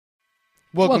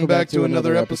Welcome back to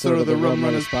another episode of the Rum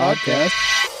Runners Podcast.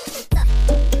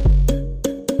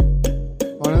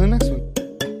 On to the next one.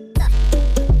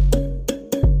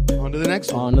 On to the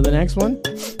next one. On to the next one.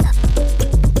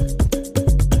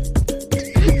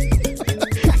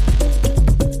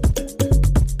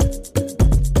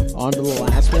 On to the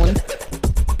last one.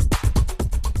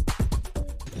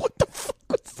 What the fuck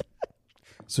was that?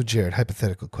 So, Jared,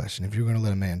 hypothetical question. If you were going to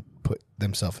let a man put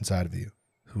themselves inside of you,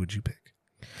 who would you pick?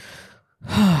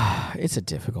 It's a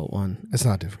difficult one. It's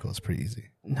not difficult. It's pretty easy.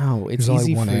 No, it's There's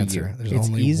easy only one for answer. you. There's It's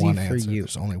only easy one for answer. you.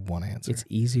 There's only one answer. It's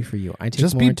easy for you. I take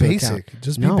Just more be into basic. account.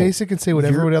 Just No, be basic and say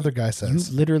whatever you're- what other guy You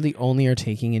says. literally only are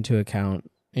taking into account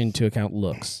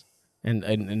looks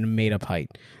and made up height.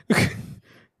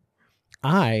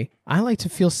 I like to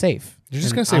feel safe. You're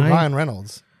just And going to say I- Ryan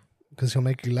Reynolds because he'll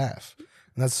make you laugh.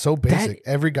 And that's so basic.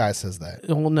 Every guy says that.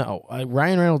 Well, no,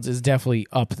 Ryan Reynolds is definitely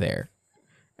up there,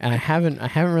 and I haven't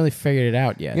really figured it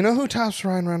out yet. You know who tops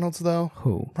Ryan Reynolds, though?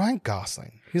 Who? Ryan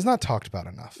Gosling. He's not talked about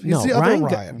enough. He's No, the other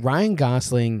Ryan. Ryan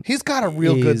Gosling. He's got a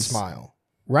real good is- smile.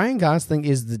 Ryan Gosling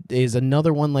is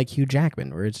another one like Hugh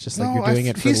Jackman, where it's just like you're doing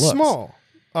it for he's looks. small.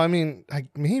 I mean,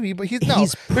 maybe, but he's no.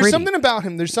 He's There's pretty. something about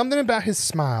him. There's something about his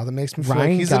smile that makes me feel Ryan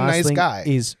like he's Gosling a nice guy.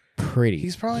 is pretty.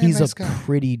 He's probably a nice guy.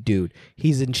 pretty dude.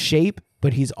 He's in shape,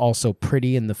 but he's also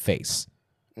pretty in the face.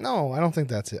 No, I don't think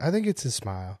that's it. I think it's his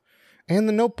smile and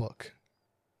The Notebook.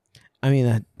 I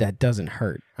mean, that doesn't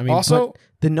hurt. I mean, Also, but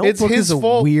The Notebook his is a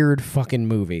fault. weird fucking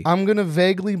movie. I'm gonna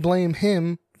vaguely blame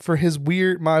him for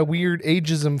my weird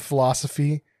ageism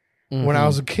philosophy when I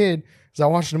was a kid. Because I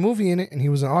watched a movie in it, and he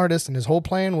was an artist, and his whole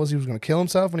plan was he was going to kill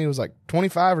himself when he was like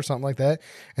 25 or something like that.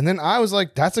 And then I was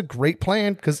like, that's a great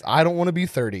plan because I don't want to be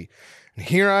 30. And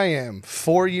here I am,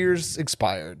 4 years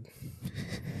expired.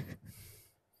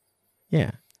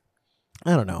 Yeah.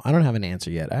 I don't know. I don't have an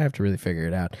answer yet. I have to really figure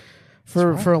it out.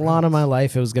 For a lot of my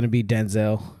life, it was going to be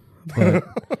Denzel, but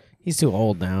he's too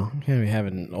old now. I'm going to be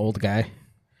having an old guy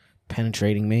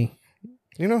penetrating me.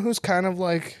 You know who's kind of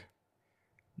like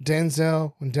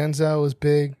Denzel when Denzel was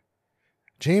big?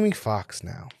 Jamie Foxx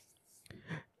now.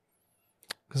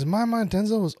 Because in my mind,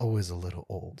 Denzel was always a little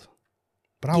old.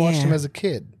 But I watched him as a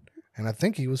kid, and I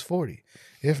think he was 40.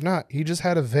 If not, he just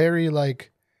had a very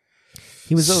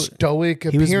He was stoic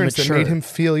he was appearance that mature. made him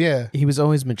feel, He was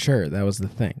always mature. That was the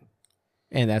thing.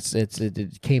 And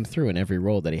it came through in every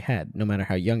role that he had, no matter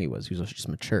how young he was. He was just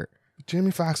mature.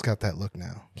 Jamie Foxx got that look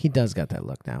now. He does got that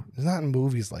look now. There's not in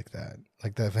movies like that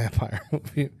vampire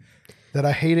movie, that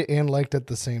I hated and liked at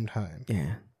the same time.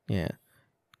 Yeah, yeah.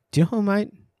 Do you know who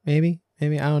might? Maybe. I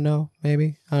don't know.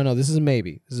 Maybe. I don't know. This is a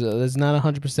maybe. This is not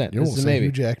 100%. You This won't is a say maybe.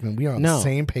 Hugh Jackman. We are on the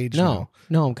same page now.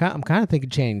 No, I'm kind of thinking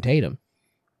Channing Tatum.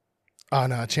 Oh,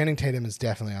 no. Channing Tatum is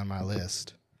definitely on my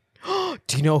list.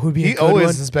 Do you know who'd be a He good always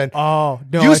one? has been. Oh,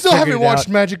 no. You I still figured haven't it watched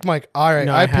out. Magic Mike. All right,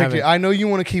 No, I I picked haven't. it. I know you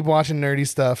want to keep watching nerdy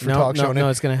stuff for No, talk no, show. no,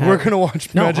 it's gonna We're happen. going to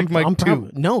watch No, Magic Mike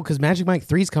 2. No, because Magic Mike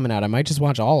 3's coming out. I might just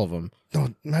watch all of them. No,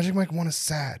 Magic Mike 1 is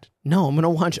sad. No, I'm going to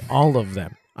watch all of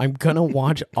them. I'm going to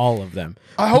watch all of them.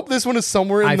 I hope this one is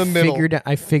somewhere in the middle.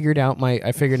 I figured out my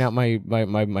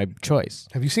choice.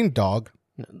 Have you seen Dog?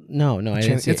 No, I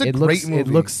didn't see It's it. a It great looks, movie. It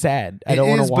looks sad. I It don't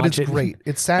want is, to watch but it's it. great.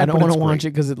 It's sad, I don't but want it's to watch great.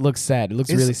 it because it looks sad. It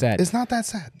looks really sad. It's not that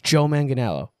sad. Joe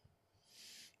Manganiello.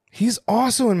 He's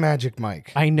also in Magic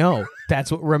Mike. I know.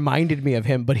 That's what reminded me of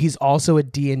him, but he's also a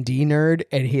D&D nerd,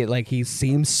 and he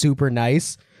seems super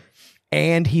nice,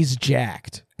 and he's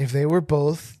jacked. If they were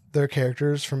both their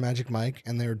characters from Magic Mike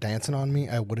and they were dancing on me,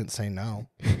 I wouldn't say no.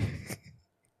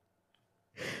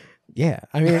 Yeah,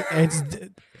 I mean,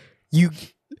 you.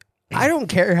 I don't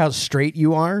care how straight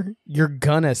you are. You're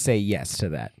gonna say yes to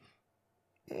that.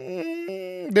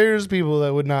 There's people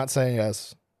that would not say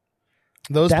yes.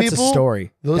 That's a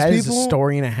story. That is a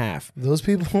story and a half. Those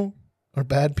people are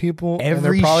bad people, and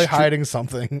Every they're probably stre- hiding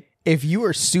something. If you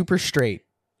are super straight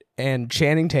and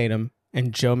Channing Tatum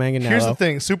and Joe Manganiello, Here's the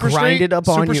thing: super straight, grinded up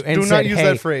on you and do said, not use "Hey,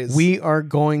 that phrase." we are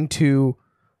going to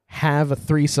have a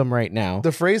threesome right now."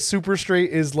 The phrase "super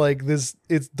straight" is like this.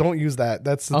 It's don't use that.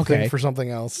 That's the Okay. thing for something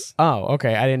else. Oh,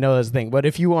 okay. I didn't know that was a thing. But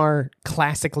if you are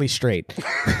classically straight,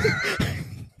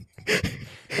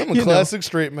 I'm a You know, classic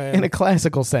straight man. in a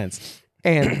classical sense,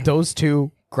 and those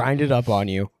two grinded up on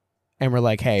you and were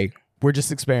like, "Hey, we're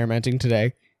just experimenting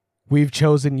today. We've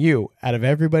chosen you out of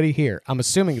everybody here. I'm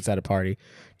assuming it's at a party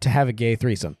to have a gay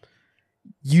threesome."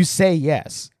 You say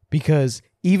yes because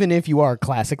even if you are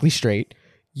classically straight,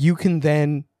 you can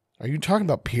then. Are you talking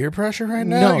about peer pressure right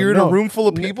now? You're in a room full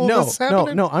of people. That's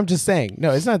happening? No. I'm just saying. No,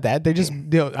 it's not that. They just.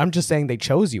 I'm just saying they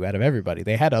chose you out of everybody.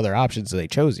 They had other options, so they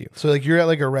chose you. So like you're at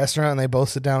like a restaurant and they both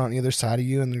sit down on either side of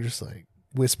you and they're just like,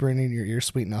 whispering in your ear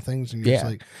sweet nothings, and you're Yeah.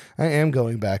 just like, I am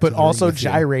going back. but to the room also with you.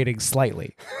 gyrating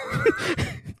slightly.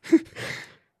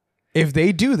 If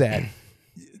they do that,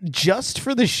 just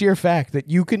for the sheer fact that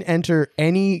you can enter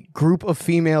any group of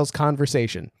females'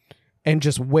 conversation and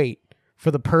just wait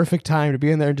for the perfect time to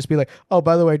be in there and just be like, oh,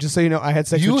 by the way, just so you know, I had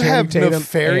sex You with Channing have Tatum.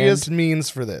 nefarious and means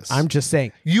for this. I'm just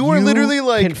saying. You are literally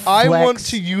like, can I want flex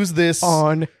to use this.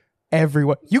 on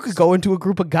everyone. You could go into a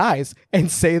group of guys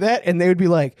and say that, and they would be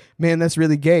like, man, that's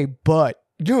really gay, but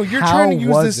No, you're how trying to use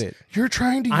was this. it? You're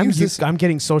trying to use this. I'm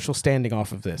getting social standing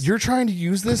off of this. You're trying to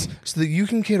use this so that you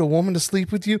can get a woman to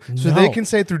sleep with you, so No. they can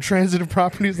say through transitive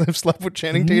properties they've slept with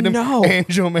Channing Tatum No. and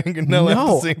Joe Manganiello at the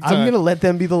No, same time. I'm going to let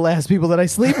them be the last people that I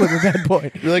sleep with at that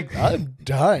point. You're like, I'm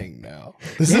dying now.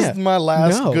 This Yeah. is my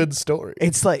last No. good story.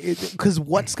 It's like, because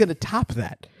what's going to top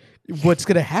that? What's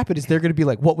going to happen is they're going to be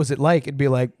like, what was it like? It'd be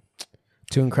like,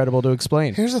 too incredible to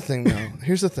explain. Here's the thing, though.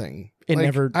 Here's the thing. It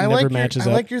never matches I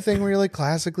up. like your thing where you're like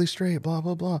classically straight, blah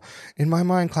blah blah. In my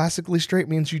mind, classically straight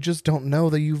means you just don't know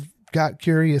that you've got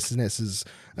curiousnesses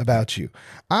about you.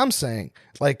 I'm saying,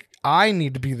 like, I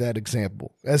need to be that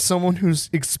example as someone who's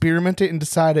experimented and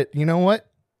decided, you know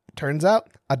what? Turns out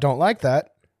I don't like that.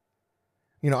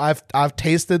 You know, I've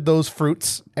tasted those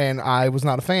fruits and I was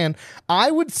not a fan. I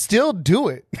would still do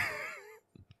it.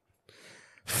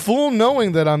 Full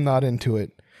knowing that I'm not into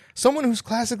it. Someone who's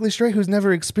classically straight, who's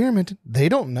never experimented, they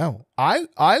don't know. I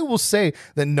will say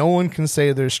that no one can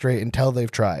say they're straight until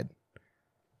they've tried.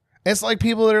 It's like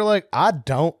people that are like, I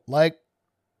don't like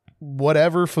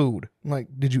whatever food. I'm like,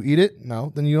 did you eat it?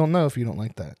 No. Then you don't know if you don't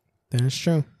like that. That is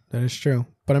true. That is true.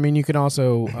 But I mean, you can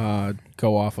also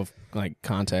go off of like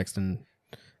context and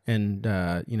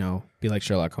you know, be like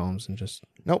Sherlock Holmes and just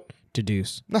Nope.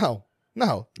 deduce. No.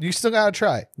 You still gotta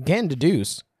try. Again,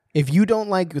 deduce. If you don't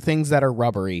like things that are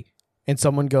rubbery and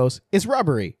someone goes, it's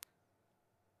rubbery.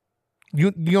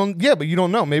 You don't, yeah, but you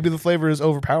don't know. Maybe the flavor is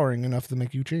overpowering enough to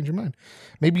make you change your mind.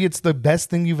 Maybe it's the best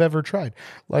thing you've ever tried.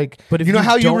 Like, But if you know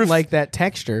how you don't like that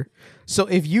texture, so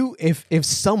if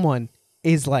someone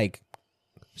is like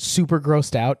super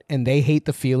grossed out and they hate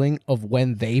the feeling of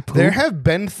when they poop, there have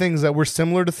been things that were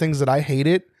similar to things that I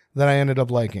hated that I ended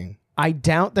up liking. I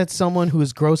doubt that someone who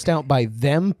is grossed out by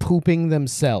them pooping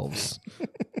themselves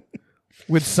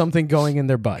with something going in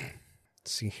their butt.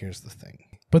 See, here's the thing.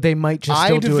 But they might just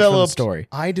still do it for the story.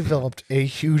 I developed a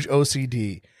huge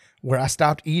OCD where I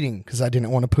stopped eating because I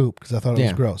didn't want to poop because I thought it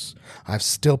was Yeah. gross. I've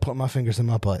still put my fingers in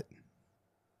my butt.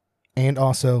 And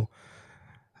also,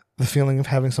 the feeling of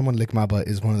having someone lick my butt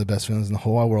is one of the best feelings in the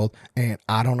whole wide world. And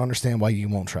I don't understand why you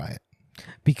won't try it.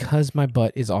 Because my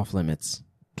butt is off limits.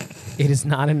 It is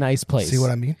not a nice place. See what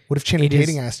I mean? What if Channing It is-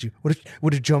 Tatum asked you?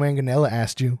 What if Joe Manganiello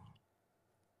asked you?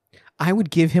 I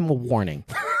would give him a warning.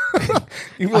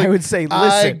 You'd be like, I would say, I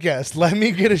listen. guess, let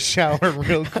me get a shower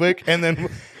real quick. And then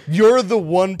you're the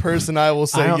one person I will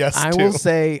say yes I to.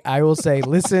 will say,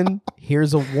 listen,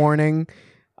 here's a warning.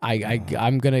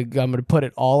 I'm gonna put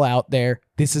it all out there.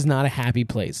 This is not a happy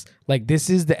place. Like, this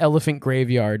is the elephant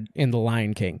graveyard in The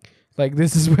Lion King. Like,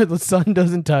 this is where the sun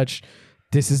doesn't touch.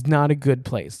 This is not a good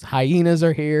place. Hyenas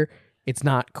are here. It's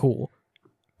not cool.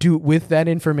 With that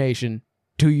information,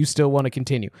 do you still want to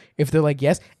continue? If they're like,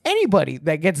 yes, anybody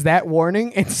that gets that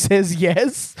warning and says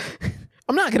yes,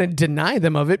 I'm not going to deny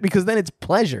them of it because then it's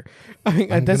pleasure. I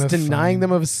mean, I'm that's gonna denying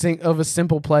them of a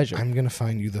simple pleasure. I'm going to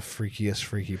find you the freakiest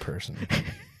freaky person.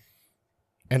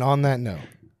 And on that note,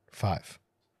 5,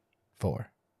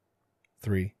 4,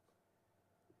 3.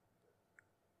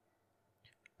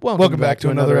 Welcome back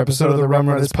to another episode of the Rum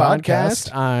Runners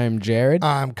Podcast. I'm Jared.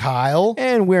 I'm Kyle.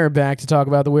 And we're back to talk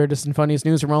about the weirdest and funniest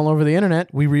news from all over the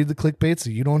internet. We read the clickbait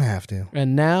so you don't have to.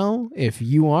 And now, if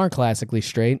you are classically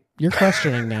straight, you're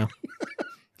questioning now.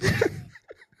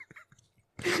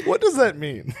 What does that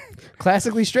mean?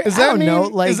 Classically straight? Does I that don't mean, know.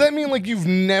 Like, does that mean like you've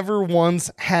never once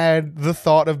had the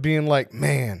thought of being like,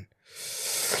 man,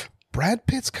 Brad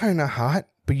Pitt's kind of hot,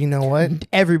 but you know what?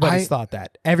 everybody's thought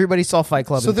that. Everybody saw Fight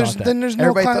Club. So and there's thought that. then there's no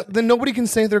Everybody thought- then nobody can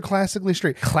say they're classically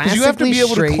straight. 'Cause you have to Classically be able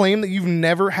straight- to claim that you've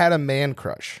never had a man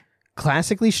crush.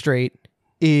 classically straight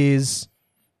is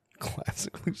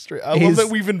Classically straight. I love that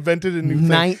we've invented a new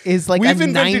thing. is like We've a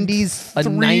invented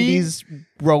 90s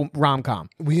rom com.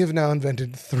 We have now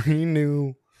invented 3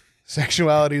 new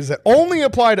sexualities that only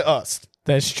apply to us.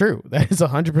 That's true. That is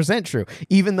 100% true.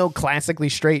 Even though classically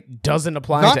straight doesn't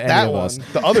apply Not to any that of one. us.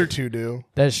 The other 2 do.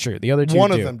 That's true. The other two One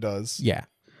do. of them does. Yeah.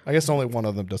 I guess only one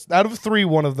of them does. Out of 3,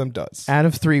 one of them does. Out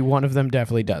of 3, one of them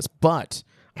definitely does. But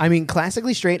I mean,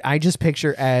 classically straight, I just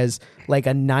picture as like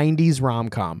a 90s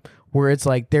rom-com where it's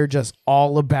like they're just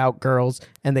all about girls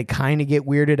and they kind of get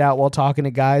weirded out while talking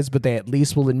to guys, but they at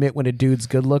least will admit when a dude's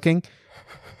good looking.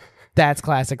 That's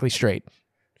classically straight.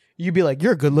 You'd be like,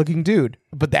 you're a good looking dude,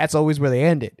 but that's always where they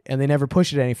end it. And they never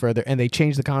push it any further. And they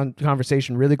change the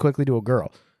conversation really quickly to a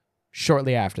girl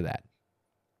shortly after that.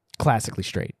 Classically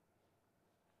straight.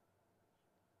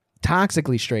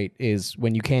 Toxically straight is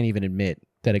when you can't even admit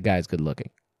that a guy's good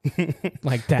looking.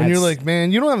 Like that. And you're like,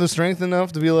 man, you don't have the strength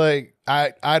enough to be like,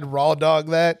 I'd raw dog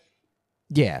that.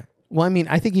 Yeah. Well, I mean,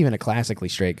 I think even a classically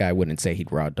straight guy wouldn't say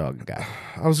he'd raw dog a guy.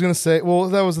 I was gonna say, well,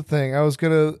 that was the thing. I was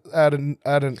gonna add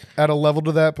a level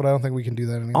to that, but I don't think we can do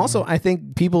that anymore. Also, I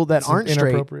think people that aren't straight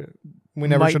inappropriate. We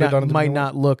never should have done it. Might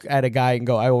not look at a guy and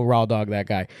go, I will raw dog that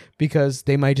guy, because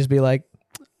they might just be like,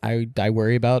 I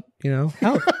worry about,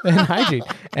 health and hygiene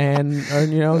and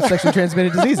sexually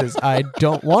transmitted diseases. I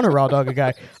don't want to raw dog a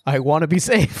guy. I want to be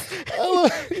safe.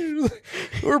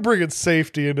 We're bringing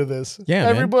safety into this. Yeah,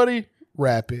 everybody,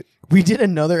 wrap it. We did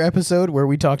another episode where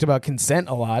we talked about consent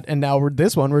a lot, and now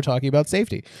this one we're talking about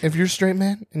safety. If you're a straight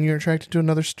man and you're attracted to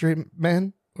another straight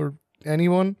man or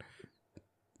anyone,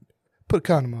 put a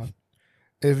condom on.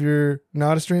 If you're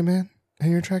not a straight man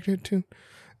and you're attracted to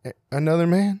another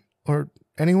man or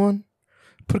anyone,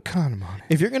 put a condom on it.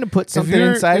 If you're going to put something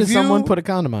inside of someone, put a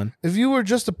condom on. If you were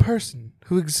just a person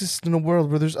who exists in a world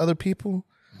where there's other people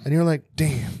and you're like,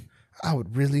 damn, I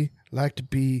would really like to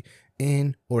be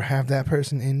in or have that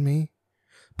person in me,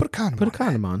 put a condom on. Put a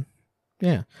condom on.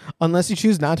 Yeah. Unless you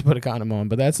choose not to put a condom on,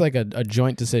 but that's like a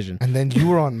joint decision. And then you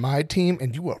were on my team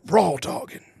and you were raw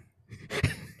dogging.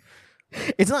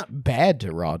 It's not bad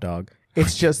to raw dog.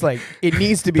 It's just like it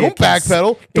needs to be Don't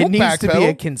backpedal. It needs to be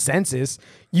a consensus.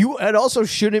 It also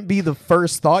shouldn't be the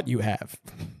first thought you have.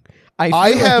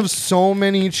 I have so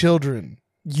many children.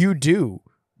 You do,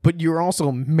 but you're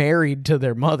also married to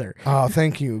their mother. Oh,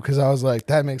 thank you, because I was like,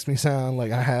 that makes me sound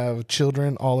like I have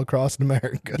children all across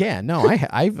America. Yeah, no,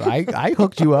 I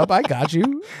hooked you up. I got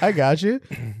you.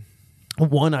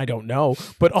 One, I don't know,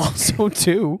 but also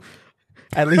two,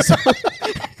 at least.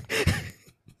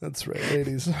 That's right,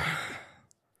 ladies.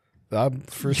 I'm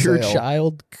for Your sale.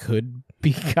 child could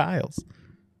be Kyle's.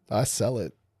 I sell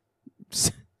it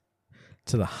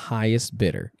to the highest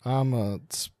bidder. I'm a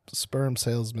sperm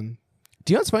salesman.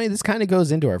 Do you know what's funny? This kind of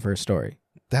goes into our first story.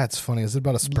 That's funny. Is it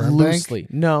about a sperm Loosely.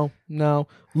 bank? No.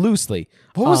 Loosely.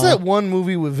 What was that one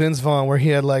movie with Vince Vaughn where he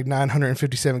had like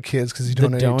 957 kids because he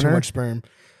donated too much sperm?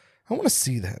 I want to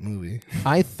see that movie.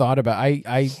 I thought about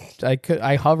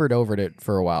I hovered over it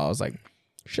for a while. I was like,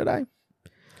 should I?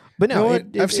 But no,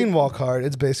 I've seen Walk Hard.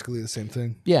 It's basically the same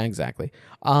thing. Yeah, exactly.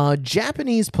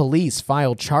 Japanese police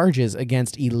file charges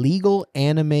against illegal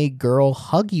anime girl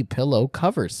Huggy Pillow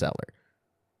cover seller.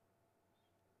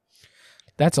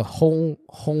 That's a whole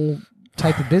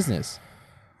type of business.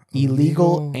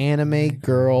 Illegal anime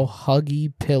girl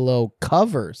Huggy Pillow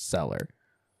cover seller.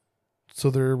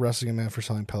 So they're arresting a man for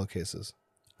selling pillowcases.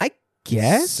 I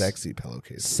guess. Sexy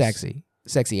pillowcases.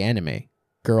 Sexy anime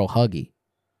girl Huggy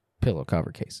pillow cover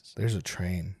cases. There's a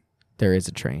train. There is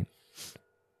a train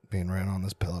being ran on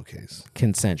this pillowcase.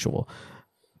 Consensual.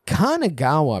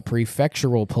 Kanagawa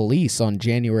Prefectural Police on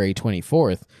January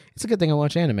 24th. It's a good thing I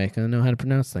watch anime because I know how to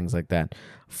pronounce things like that.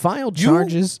 Filed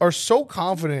charges. You are so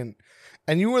confident.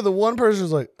 And you were the one person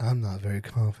who's like, I'm not very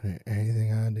confident in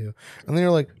anything I do. And then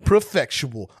you're like,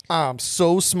 Prefectual. I'm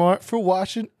so smart for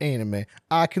watching anime.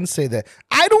 I can say that.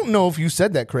 I don't know if you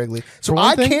said that correctly. So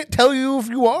I can't tell you if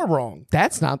you are wrong.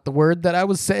 That's not the word that I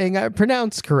was saying I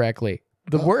pronounced correctly.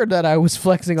 The word that I was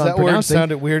flexing on pronouncing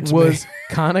sounded weird to was me.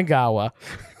 Kanagawa.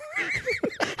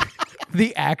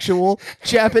 The actual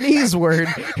Japanese word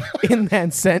in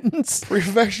that sentence.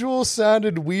 Prefectual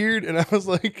sounded weird, and I was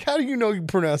like, how do you know you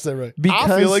pronounced that right? Because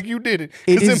I feel like you did it.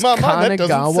 It Because is in my mind, that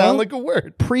doesn't Kanagawa sound like a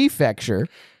word. Prefecture.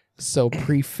 So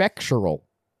prefectural.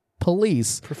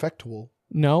 Police. Prefectual.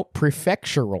 No,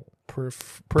 prefectural.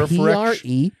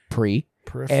 Prefectural. Pre.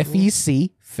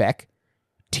 F-E-C. Fec.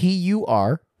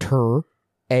 T-U-R.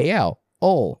 Ter-A-L.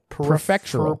 Ol.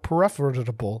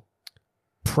 Prefectural.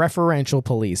 Preferential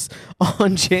police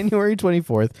on January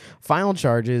 24th filed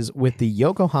charges with the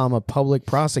Yokohama Public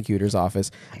Prosecutor's Office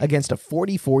against a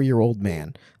 44-year-old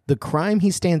man. The crime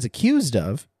he stands accused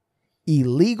of,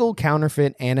 illegal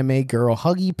counterfeit anime girl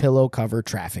Huggy Pillow cover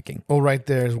trafficking. Oh, right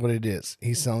there is what it is.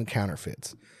 He's selling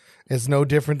counterfeits. It's no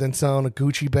different than selling a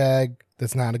Gucci bag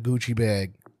that's not a Gucci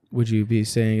bag. Would you be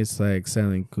saying it's like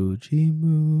selling Gucci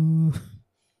Moo?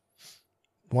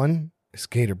 One is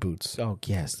gator boots. Oh,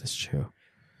 yes, that's true.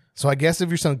 So I guess if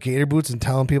you're selling gator boots and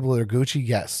telling people they're Gucci,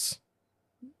 yes.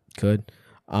 Good.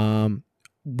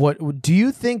 What do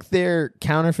you think they're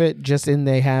counterfeit just in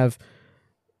they have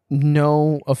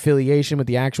no affiliation with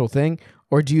the actual thing?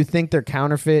 Or do you think they're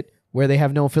counterfeit where they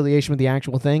have no affiliation with the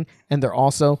actual thing, and they're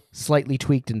also slightly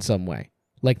tweaked in some way.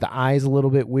 Like the eye's a little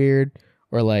bit weird,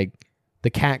 or like the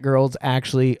cat girl's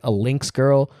actually a lynx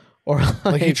girl, or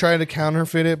Like he tried to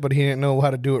counterfeit it, but he didn't know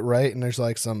how to do it right, and there's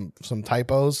like some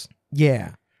typos.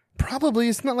 yeah. Probably.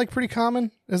 It's not like pretty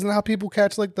common. Isn't that how people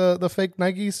catch like the fake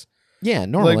Nikes? Yeah,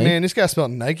 normally. Like, man, this guy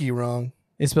spelled Nike wrong.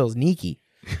 It spells Nike.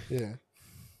 Yeah.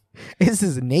 This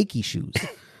is Nike shoes.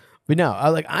 But no, I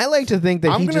like to think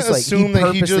that I'm he gonna just like assume he that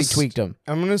purposely tweaked them.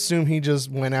 I'm going to assume he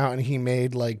just went out and he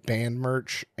made like band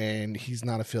merch, and he's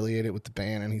not affiliated with the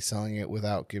band, and he's selling it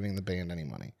without giving the band any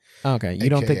money. Okay, you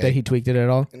don't think AKA that he tweaked it at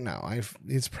all? No,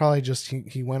 it's probably just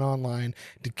he went online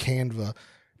to Canva.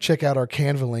 Check out our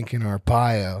Canva link in our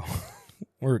bio.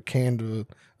 We're Canva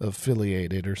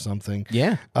affiliated or something.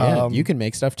 Yeah, you can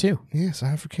make stuff too. Yeah,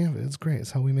 sign up for Canva. It's great.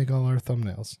 It's how we make all our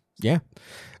thumbnails. Yeah.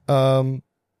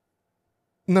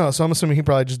 No, so I'm assuming he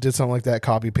probably just did something like that,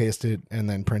 copy pasted, and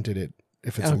then printed it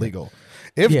if it's Okay. illegal.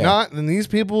 If not, then these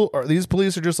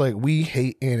police are just like, we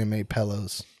hate anime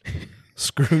pillows.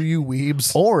 Screw you,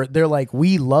 weebs. Or they're like,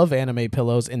 we love anime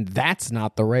pillows, and that's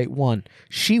not the right one.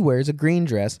 She wears a green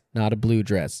dress, not a blue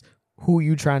dress. Who are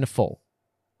you trying to fool?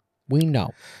 We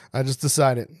know. I just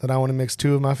decided that I want to mix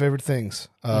two of my favorite things.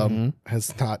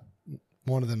 Has not,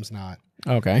 one of them's not.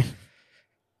 Okay.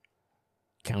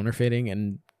 Counterfeiting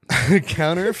and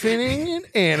Counterfeiting and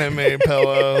anime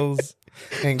pillows.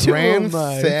 And Two Grand of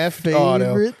my Theft Auto.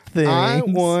 favorite things. I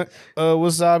want a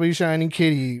Wasabi Shiny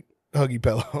Kitty Huggy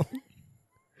Pillow.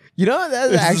 You know,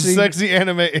 that's This actually is sexy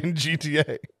anime in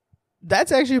GTA.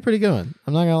 That's actually a pretty good one.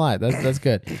 I'm not gonna lie, that's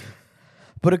good.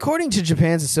 But according to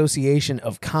Japan's Association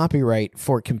of Copyright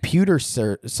for Computer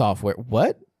Software,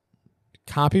 what?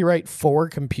 Copyright for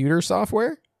computer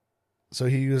software? So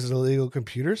he used illegal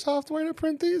computer software to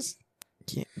print these?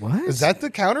 Yeah, what? Is that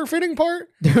the counterfeiting part?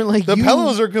 They're like The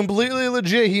pillows are completely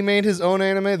legit. He made his own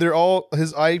anime. They're all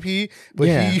his IP, but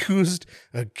Yeah. he used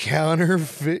a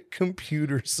counterfeit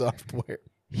computer software.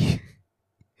 He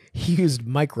used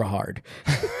Microhard.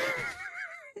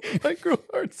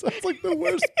 Microhard sounds like the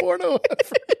worst porno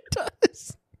ever. It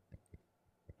does.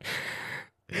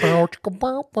 A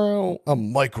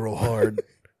microhard.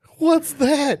 What's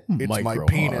that? It's my Microhard.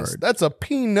 penis. That's a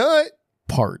peanut.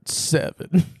 Part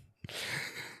 7.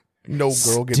 No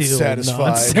girl gets Still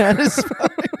not satisfied.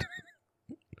 satisfied.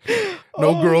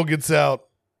 No girl gets out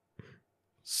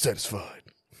satisfied.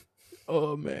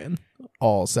 Oh man.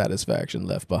 All satisfaction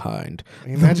left behind.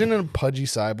 Imagine a pudgy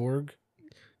cyborg.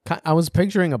 I was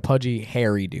picturing a pudgy,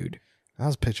 hairy dude. I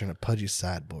was picturing a pudgy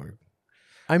cyborg.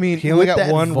 I mean, He only with got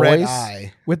that one voice, red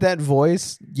eye. With that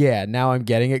voice, yeah, now I'm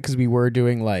getting it because we were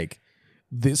doing like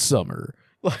this summer.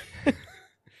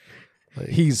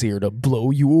 He's here to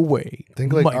blow you away.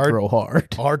 Think like Micro hard.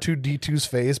 R2D2's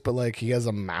face, but like he has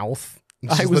a mouth.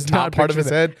 It's I just was the top not part of his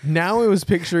picturing head. that. Now I was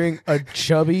picturing a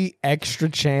chubby, extra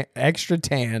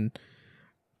tan,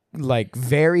 like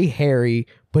very hairy,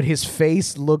 but his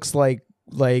face looks like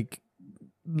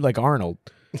Arnold.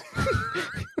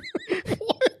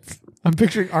 What? I'm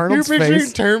picturing Arnold's You're picturing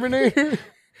face, Terminator?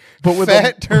 but with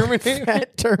Fat a Terminator?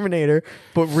 fat Terminator,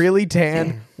 but really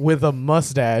tan with a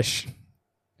mustache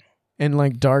and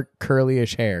like dark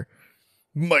curly-ish hair.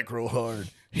 Micro hard.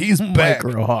 He's back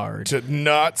Micro hard. to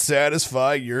not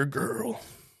satisfy your girl.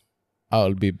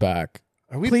 I'll be back.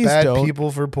 Are we Please bad don't.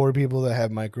 people for poor people that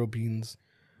have micro beans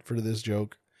for this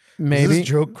joke? Is Maybe. this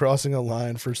joke crossing a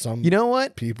line for some You know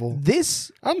what? people?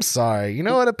 This I'm sorry. You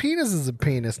know what? A penis is a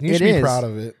penis. And you It should be is. proud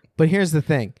of it. But here's the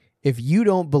thing. If you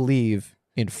don't believe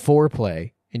in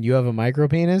foreplay and you have a micro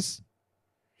penis,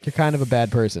 you're kind of a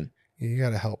bad person. You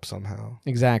got to help somehow.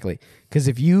 Exactly. Because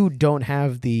if you don't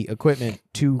have the equipment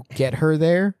to get her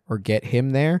there or get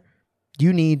him there,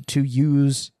 you need to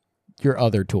use your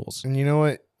other tools. And you know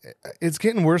what? It's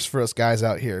getting worse for us guys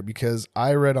out here because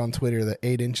I read on Twitter that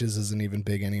 8 inches isn't even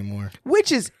big anymore.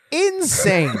 Which is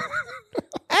insane.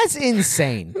 That's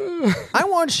insane. I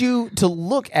want you to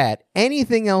look at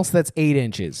anything else that's 8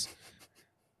 inches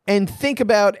and think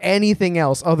about anything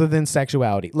else other than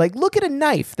sexuality. Like, look at a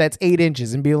knife that's 8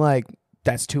 inches and be like,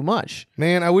 that's too much.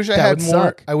 Man, I wish I That had would more.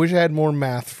 suck. I wish I had more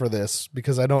math for this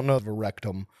because I don't know of a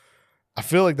rectum. I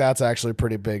feel like that's actually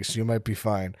pretty big, so you might be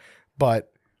fine.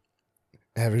 But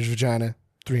average vagina,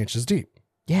 3 inches deep.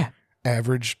 Yeah.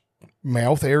 Average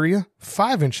mouth area,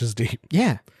 5 inches deep.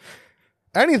 Yeah.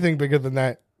 Anything bigger than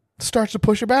that starts to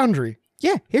push a boundary.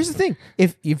 Yeah. Here's the thing.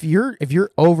 If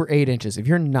you're over 8 inches, if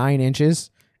you're 9 inches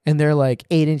and they're like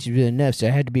 8 inches was enough, so I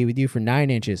had to be with you for 9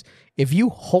 inches. If you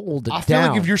hold it I feel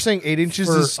down like if you're saying 8 inches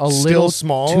for is a little still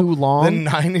small, too long, then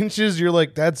 9 inches, you're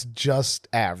like, that's just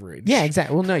average. yeah,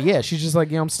 exactly. Well, no, yeah, she's just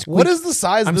like, I'm What is the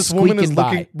size I'm this woman is squeaking by.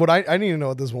 looking? What I need to know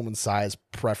what this woman's size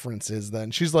preference is.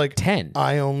 Then she's like, 10.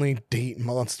 I only date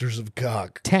monsters of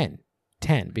cock. 10,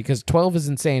 because 12 is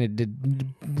insane.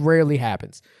 It rarely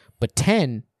happens, but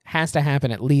 10 has to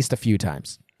happen at least a few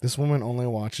times. This woman only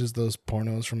watches those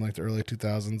pornos from like the early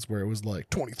 2000s where it was like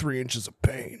 23 inches of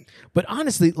pain. But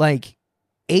honestly, like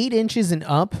 8 inches and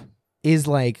up is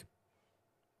like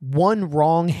one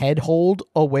wrong head hold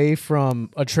away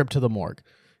from a trip to the morgue.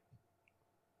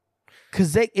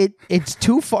 Because it's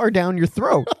too far down your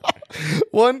throat.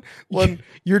 One,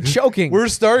 You're choking. we're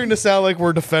starting to sound like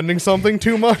we're defending something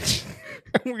too much.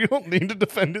 We don't need to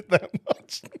defend it that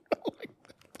much.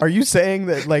 Are you saying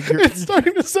that like you're It's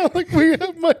starting to sound like we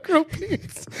have micro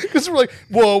penis. Because we're like,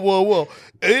 whoa.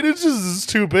 8 inches is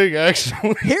too big,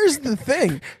 actually. Here's the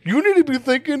thing. You need to be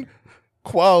thinking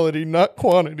quality, not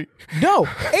quantity. No,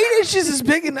 8 inches is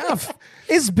big enough.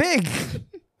 It's big.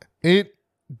 It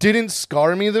didn't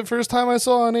scar me the first time I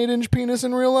saw an 8-inch penis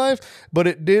in real life, but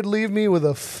it did leave me with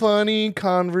a funny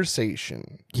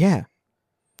conversation. Yeah.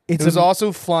 It was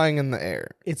also flying in the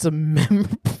air. It's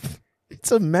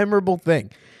a memorable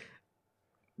thing.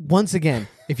 Once again,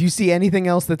 if you see anything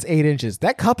else that's 8 inches,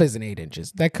 that cup isn't 8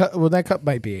 inches. That cup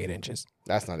might be 8 inches.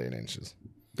 That's not 8 inches.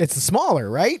 It's smaller,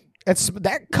 right?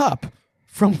 That cup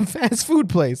from a fast food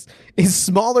place is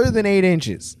smaller than 8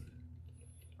 inches.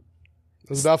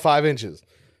 It's about 5 inches.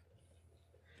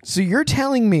 So you're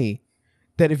telling me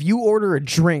that if you order a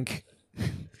drink,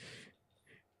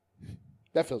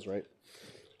 That feels right.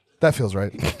 That feels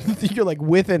right. you're like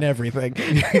within everything.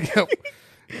 Yep.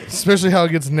 Especially how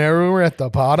it gets narrower at the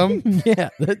bottom. Yeah,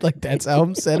 that's how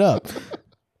I'm set up.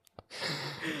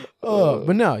 Oh,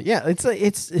 but no, yeah, it's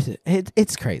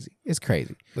crazy. It's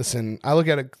crazy. Listen, I look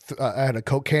at a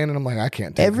Coke can and I'm like, I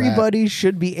can't take Everybody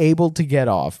should be able to get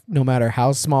off, no matter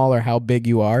how small or how big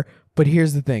you are. But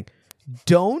here's the thing: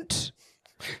 don't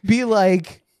be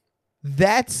like,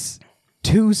 that's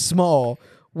too small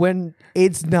when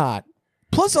it's not.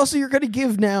 Plus, also, you're going to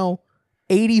give now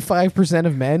 85%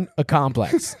 of men a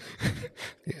complex.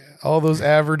 all those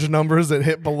average numbers that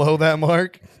hit below that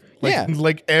mark.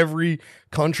 Like every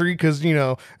country, because, you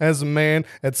know, as a man,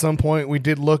 at some point we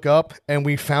did look up and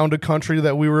we found a country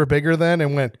that we were bigger than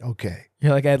and went, okay.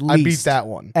 You're like, at least. I beat that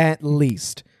one. At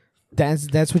least.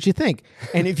 That's what you think.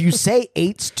 And if you say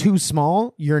 8's too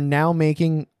small, you're now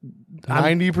making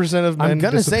 90% of men. I'm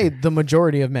going to say the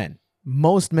majority of men.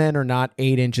 Most men are not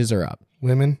 8 inches or up.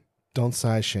 Women, don't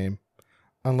size shame.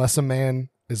 Unless a man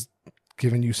is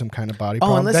giving you some kind of body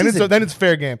problem. Then it's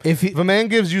fair game. If a man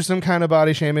gives you some kind of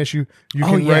body shame issue, you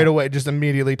can right away just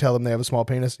immediately tell them they have a small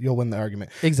penis. You'll win the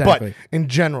argument. Exactly. But in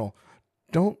general,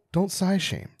 don't size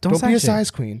shame. Don't size be a shame.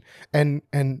 size queen.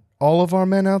 And all of our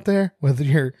men out there, whether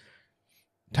you're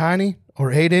tiny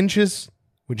or 8 inches,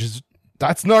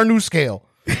 that's our new scale.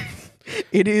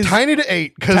 It is tiny to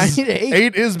 8 because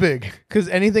 8 is big. Because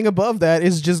anything above that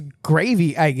is just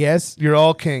gravy, I guess. You're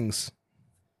all kings.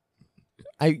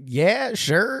 Yeah,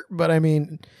 sure, but I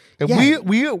mean, we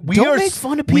don't make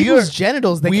fun of people's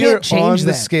genitals. They can't change on that.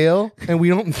 the scale, and we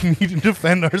don't need to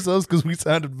defend ourselves because we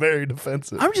sounded very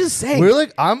defensive. I'm just saying, we're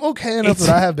like, I'm okay enough that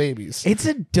I have babies. It's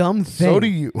a dumb thing. So do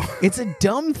you. It's a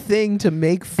dumb thing to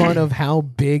make fun of how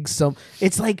big some.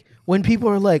 It's like when people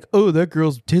are like, "Oh, that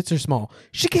girl's tits are small."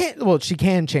 She can't. Well, she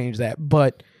can change that,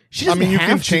 but. She doesn't you have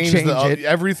can to change it.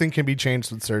 Everything can be changed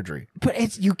with surgery.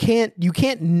 But you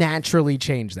can't naturally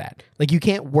change that. Like you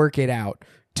can't work it out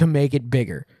to make it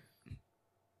bigger.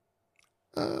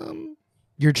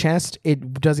 Your chest,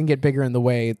 it doesn't get bigger in the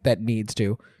way that needs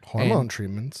to. Hormone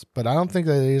treatments, but I don't think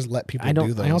that they just let people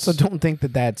do those. I also don't think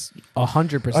that that's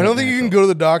 100%. I don't think you can go to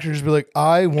the doctor and just be like,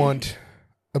 I want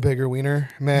a bigger wiener.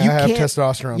 May I have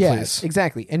testosterone, please?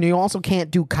 Exactly. And you also can't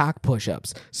do cock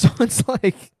push-ups. So it's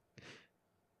like...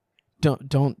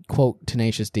 Don't quote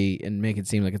Tenacious D and make it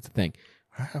seem like it's a thing.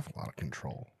 I have a lot of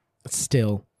control.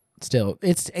 Still,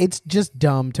 it's just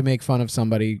dumb to make fun of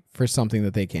somebody for something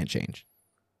that they can't change.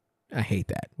 I hate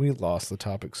that. We lost the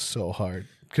topic so hard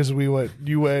because you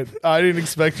went. I didn't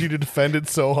expect you to defend it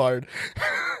so hard.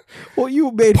 Well,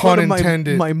 you made Pun fun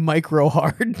intended. of my micro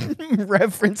hard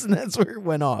reference, and that's where it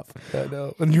went off. I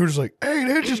know, and you were just like 8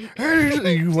 inches, 8 inches.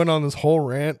 And you went on this whole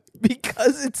rant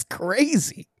because it's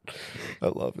crazy. I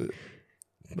love it.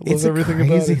 Everything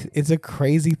about it. It's a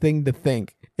crazy thing to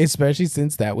think, especially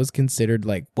since that was considered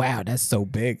like, wow, that's so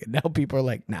big. And now people are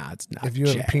like, nah, it's not. If you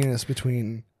have a penis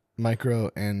between micro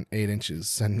and 8 inches,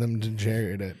 send them to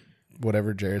Jared at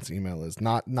whatever Jared's email is.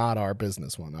 Not our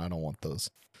business one. I don't want those.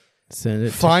 Send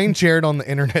it. Find Jared on the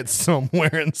internet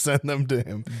somewhere and send them to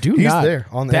him. Do He's not. there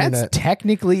on the That's internet.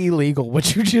 technically illegal.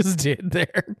 What you just did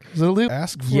there. Is it illegal?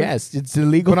 Ask for it? Yes, it's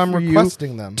illegal. But I'm for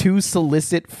requesting you them. to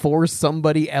solicit for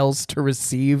somebody else to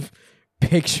receive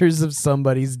pictures of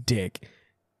somebody's dick.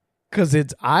 Because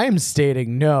I'm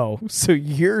stating no. So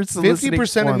you're soliciting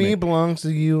 50% for of me belongs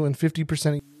to you and 50%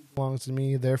 of you belongs to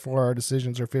me. Therefore, our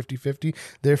decisions are 50-50.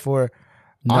 Therefore,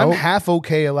 I'm Nope. half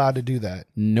okay allowed to do that.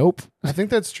 Nope. I think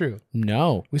that's true.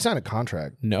 No. We signed a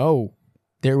contract. No.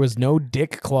 There was no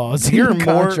dick clause in You're the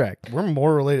more, contract. we're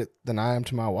more related than I am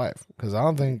to my wife because I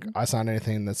don't think I signed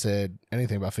anything that said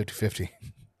anything about 50-50.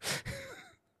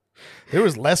 There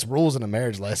was less rules in a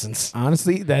marriage license.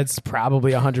 Honestly, that's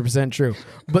probably 100% true.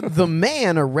 But the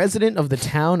man, a resident of the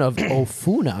town of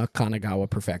Ofuna, Kanagawa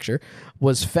Prefecture,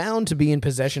 was found to be in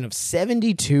possession of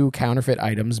 72 counterfeit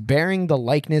items bearing the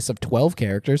likeness of 12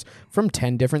 characters from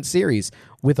 10 different series,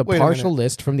 with a Wait a partial minute.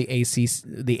 list from the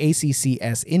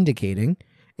ACCS indicating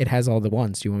it has all the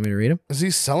ones. Do you want me to read them? Is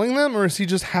he selling them or does he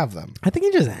just have them? I think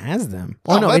it just has them.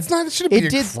 Oh, that's not. It shouldn't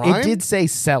be a crime. It did say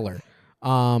seller.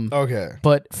 Okay.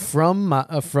 But from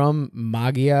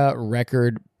Magia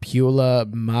Record Pula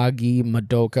Magi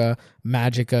Madoka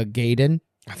Magica Gaiden,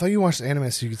 I thought you watched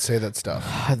anime so you could say that stuff.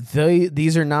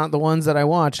 these are not the ones that I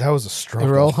watched. That was a struggle.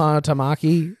 Iroha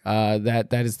Tamaki,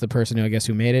 that is the person who I guess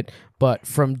who made it. But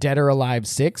from Dead or Alive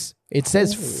 6, it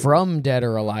says from Dead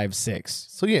or Alive 6.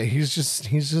 So yeah, he's just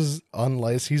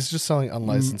unlicensed. He's just selling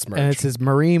unlicensed merch. And it says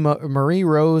Marie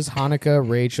Rose, Hanukkah,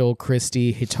 Rachel,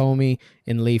 Christy, Hitomi,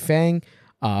 and Li Fang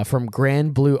from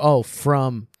Grand Blue. Oh,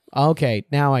 from... Okay,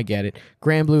 now I get it.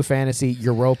 Grand Blue Fantasy,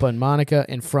 Europa and Monica,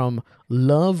 and from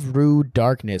Love Rue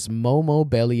Darkness, Momo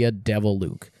Belia Devil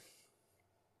Luke.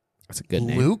 That's a good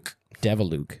name. Luke? Devil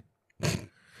Luke.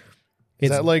 Is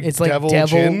that like it's Devil like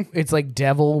devil. Jin? It's like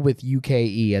devil with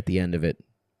UKE at the end of it.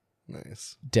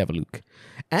 Nice. Devil Luke.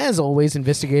 As always,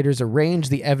 investigators arrange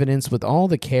the evidence with all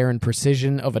the care and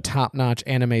precision of a top-notch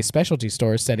anime specialty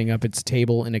store setting up its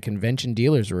table in a convention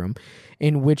dealer's room,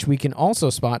 in which we can also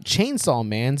spot Chainsaw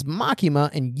Man's Makima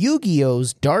and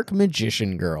Yu-Gi-Oh's Dark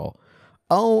Magician Girl.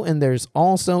 Oh, and there's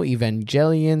also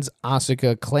Evangelion's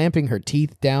Asuka clamping her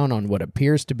teeth down on what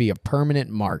appears to be a permanent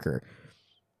marker,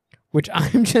 which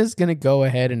I'm just going to go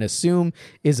ahead and assume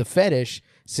is a fetish,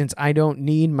 since I don't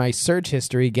need my search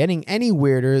history getting any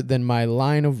weirder than my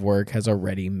line of work has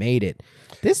already made it.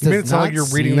 This does You made it sound not like you're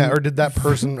reading seem that, or did that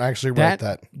person actually write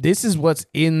that? This is what's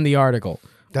in the article.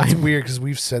 That's weird because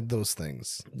we've said those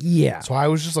things. Yeah. So I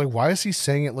was just like, why is he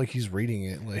saying it like he's reading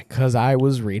it? Like, Because I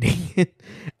was reading it.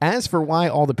 As for why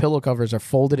all the pillow covers are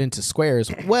folded into squares,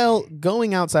 well,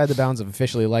 going outside the bounds of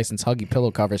officially licensed Huggy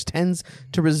pillow covers tends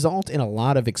to result in a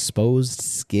lot of exposed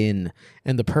skin.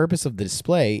 And the purpose of the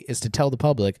display is to tell the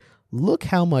public, look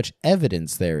how much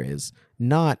evidence there is,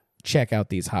 not check out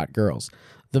these hot girls.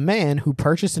 The man who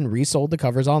purchased and resold the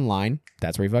covers online,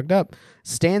 that's where he fucked up,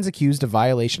 stands accused of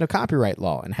violation of copyright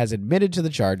law and has admitted to the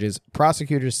charges.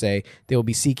 Prosecutors say they will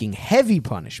be seeking heavy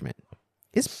punishment.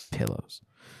 It's pillows.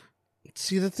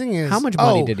 see, the thing is, How much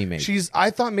money did he make? I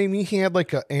thought maybe he had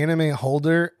like an anime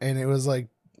holder and it was like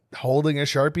holding a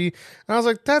Sharpie. And I was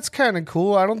like, that's kind of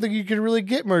cool. I don't think you could really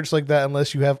get merch like that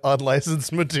unless you have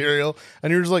unlicensed material.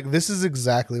 And you're just like, this is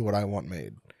exactly what I want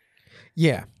made.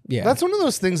 Yeah, yeah. That's one of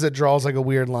those things that draws like a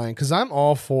weird line because I'm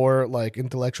all for like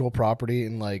intellectual property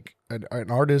and like an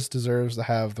artist deserves to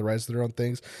have the rights to their own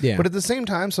things. Yeah. But at the same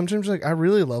time, sometimes like I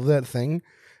really love that thing,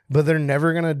 but they're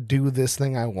never gonna do this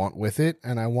thing I want with it,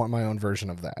 and I want my own version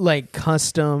of that. like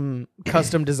custom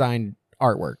designed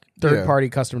artwork, third party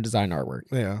custom design artwork,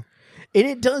 Yeah, and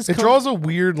it does. it draws a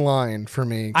weird line for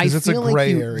me I because it's a feel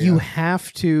gray like area. you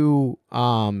have to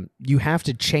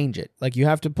change it. Like you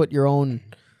have to put your own.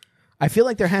 I feel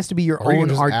like there has to be your or you own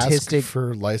can just artistic. ask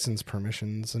for license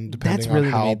permissions, and That's depending really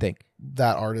on the how main thing.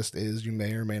 that artist is, you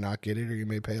may or may not get it, or you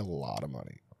may pay a lot of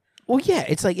money. Well, yeah,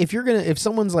 it's like if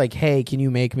someone's like, "Hey, can you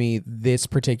make me this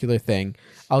particular thing?"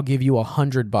 I'll give you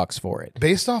 $100 for it.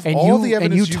 Based off And all you the evidence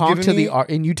and you you've talk given to me,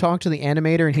 and you talk to the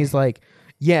animator, and he's like,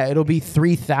 "Yeah, it'll be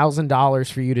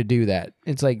 $3,000 for you to do that."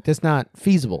 It's like that's not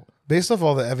feasible. based off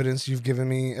all the evidence you've given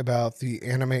me about the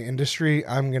anime industry,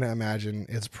 I'm going to imagine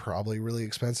it's probably really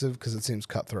expensive because it seems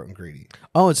cutthroat and greedy.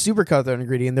 Oh, it's super cutthroat and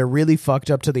greedy, and they're really fucked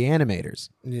up to the animators.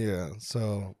 Yeah.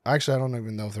 So actually, I don't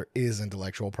even know if there is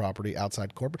intellectual property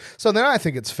outside corporate. So then I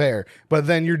think it's fair, but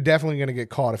then you're definitely going to get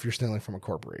caught if you're stealing from a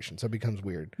corporation. So it becomes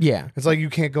weird. Yeah, It's like you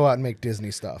can't go out and make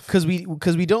Disney stuff. because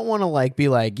we don't want to like be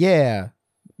like, yeah,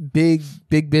 big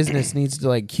business needs to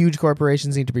like huge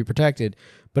corporations need to be protected,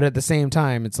 but at the same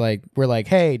time, it's like we're like,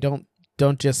 hey, don't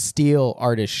Don't just steal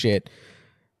artist shit.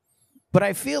 But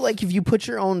I feel like if you put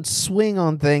your own swing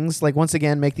on things, like once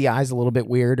again, make the eyes a little bit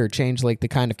weird or change like the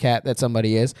kind of cat that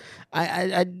somebody is,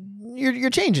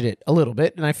 you're changing it a little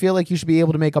bit. And I feel like you should be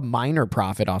able to make a minor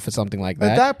profit off of something like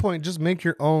that. At that point, just make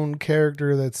your own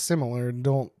character that's similar.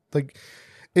 Don't like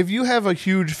if you have a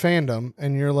huge fandom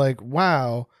and you're like,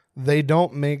 wow, they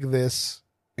don't make this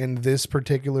in this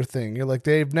particular thing. You're like,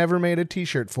 they've never made a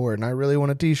t-shirt for it, and I really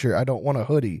want a t-shirt. I don't want a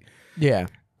hoodie. Yeah.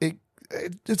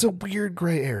 It's a weird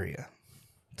gray area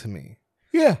to me.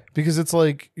 Yeah. Because it's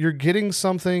like you're getting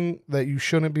something that you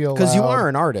shouldn't be allowed. Because you are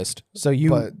an artist. So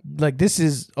like this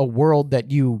is a world that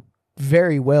you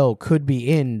very well could be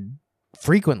in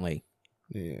frequently.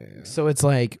 Yeah. So it's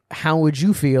like, how would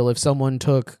you feel if someone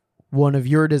took one of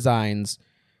your designs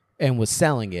and was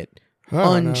selling it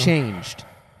unchanged?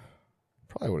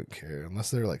 Probably wouldn't care unless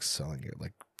they're like selling it,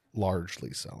 like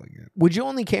largely selling it. Would you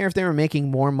only care if they were making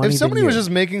more money? If somebody than was you? just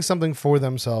making something for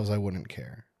themselves, I wouldn't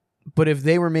care. But if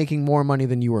they were making more money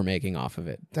than you were making off of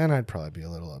it, Then I'd probably be a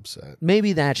little upset.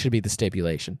 maybe that should be the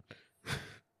stipulation.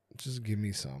 Just give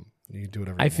me some. You can do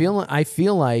whatever. I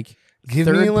feel like give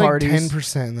third me like parties,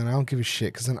 10%, and then I don't give a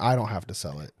shit because then I don't have to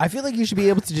sell it. I feel like you should be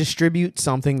able to distribute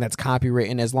something that's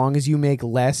copywritten as long as you make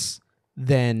less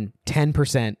than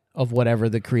 10% of whatever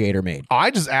the creator made.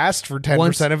 I just asked for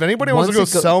 10%. If anybody wants to go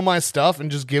sell my stuff and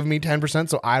just give me 10%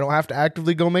 so I don't have to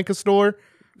actively go make a store,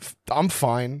 I'm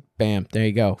fine. Bam. There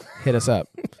you go. Hit us up.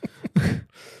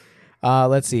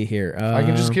 Let's see here. I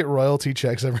can just get royalty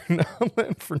checks every now and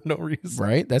then for no reason.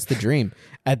 Right? That's the dream.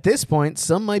 At this point,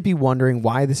 some might be wondering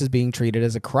why this is being treated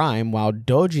as a crime, while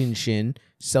Doujinshi,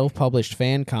 self-published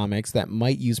fan comics that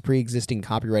might use pre-existing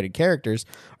copyrighted characters,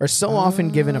 are so often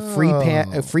given a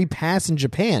free pass in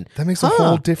Japan. That makes a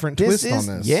whole different twist on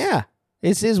this. Yeah.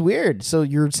 This is weird. So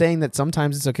you're saying that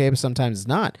sometimes it's okay, but sometimes it's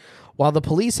not. While the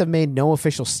police have made no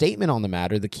official statement on the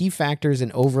matter, the key factors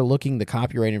in overlooking the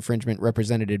copyright infringement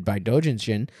represented by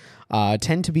Doujinshi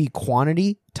tend to be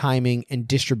quantity, timing, and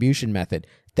distribution method.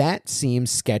 That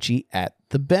seems sketchy at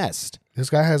the best. This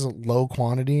guy has a low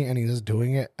quantity, and he's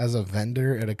doing it as a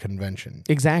vendor at a convention.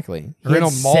 Exactly. Or in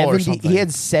a mall or something. He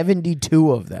had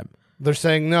 72 of them. They're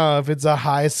saying, no, if it's a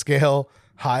high-scale,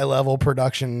 high-level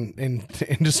production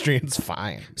industry, it's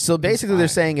fine. So basically they're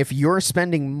saying if you're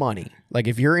spending money, like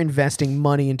if you're investing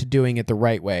money into doing it the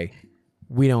right way,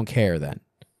 we don't care then.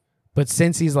 But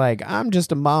since he's like, I'm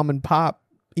just a mom and pop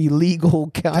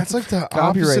illegal that's like the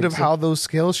opposite of how those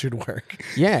scales should work.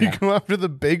 Yeah. You go after the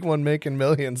big one making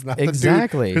millions, not the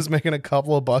dude who's making a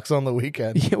couple of bucks on the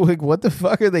weekend. Yeah, like what the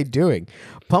fuck are they doing?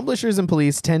 Publishers and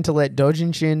police tend to let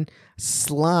Doujinshi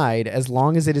slide as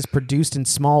long as it is produced in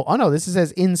small this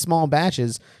says in small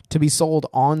batches to be sold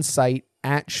on site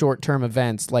at short-term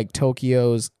events like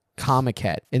Tokyo's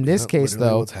Comiket. In this case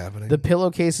though, the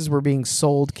pillowcases were being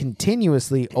sold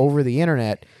continuously over the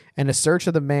internet, and a search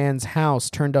of the man's house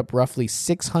turned up roughly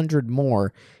 600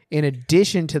 more in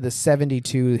addition to the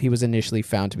 72 he was initially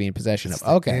found to be in possession of.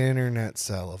 Okay. Internet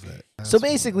sell of it. So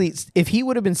basically, if he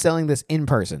would have been selling this in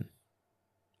person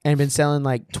and been selling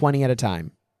like 20 at a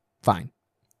time, fine.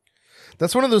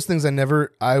 That's one of those things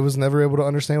I was never able to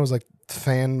understand was like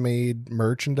fan-made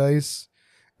merchandise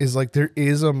is like there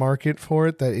is a market for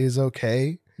it that is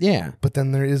okay. Yeah. But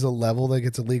then there is a level that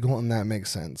gets illegal, and that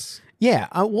makes sense. Yeah,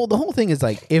 well, the whole thing is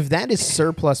like if that is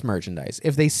surplus merchandise,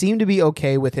 if they seem to be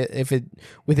okay with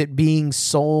it being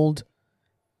sold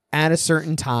at a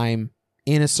certain time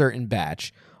in a certain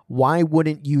batch, why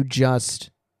wouldn't you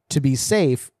just, to be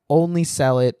safe, only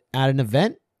sell it at an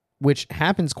event, which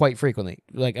happens quite frequently?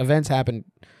 Like events happen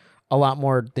a lot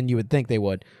more than you would think they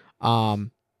would, and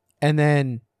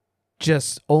then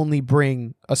just only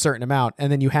bring a certain amount,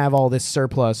 and then you have all this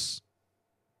surplus,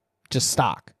 just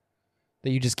stock that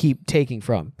you just keep taking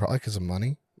from. Probably because of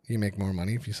money. You make more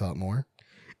money if you sell it more.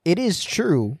 It is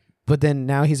true, but then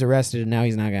now he's arrested and now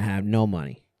he's not going to have no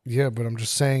money. Yeah, but I'm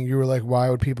just saying, you were like, why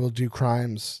would people do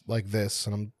crimes like this?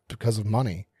 And because of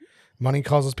money. Money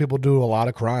causes people to do a lot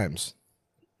of crimes.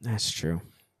 That's true.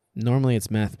 Normally it's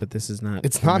meth, but this is not.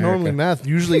 It's not normally meth.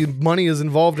 Usually money is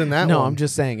involved in that No, one. I'm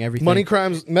just saying everything. Money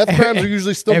crimes, meth crimes are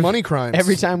usually still money crimes.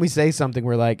 Every time we say something,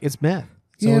 we're like, it's meth.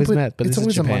 It's always meth, but it's this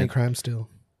always is Japan. a money crime still.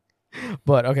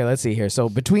 But okay, let's see here. So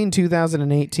between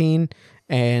 2018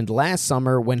 and last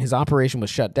summer, when his operation was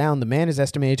shut down, the man is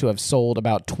estimated to have sold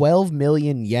about 12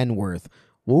 million yen worth.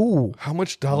 Ooh. How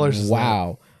much dollars is that?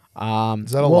 Wow.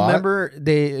 Is that a lot?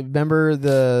 Remember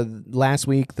the last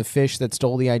week, the fish that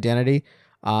stole the identity?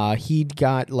 He'd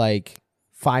got like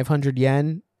 500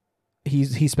 yen.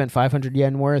 He spent 500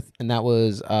 yen worth, and that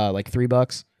was like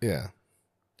 $3. Yeah.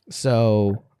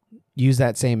 So use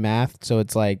that same math. So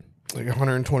it's like Like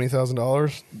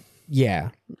 $120,000. Yeah,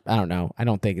 I don't know. I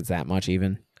don't think it's that much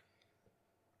even.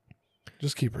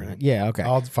 Just keep reading. Yeah, okay.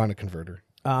 I'll find a converter.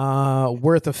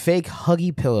 Worth of fake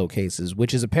Huggy pillowcases,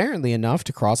 which is apparently enough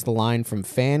to cross the line from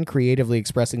fan creatively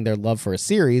expressing their love for a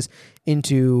series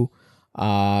into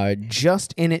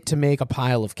just in it to make a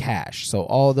pile of cash. So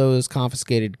all those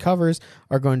confiscated covers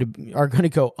are going to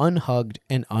go unhugged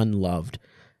and unloved.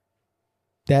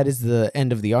 That is the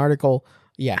end of the article.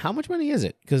 Yeah, how much money is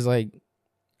it? Because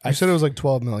I said it was like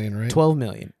 12 million, right? 12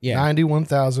 million. Yeah,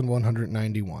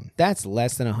 91,191. that's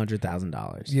less than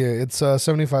 $100,000. Yeah, it's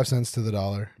 75 cents to the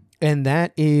dollar. And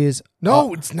that is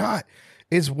No, it's not.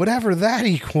 It's whatever that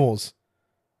equals.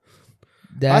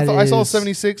 that I saw is-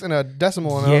 76 and a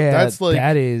decimal. And Yeah, that's like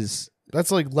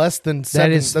that's less than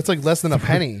seven. is- That's like less than a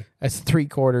penny. that's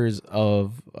 3/4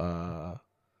 of A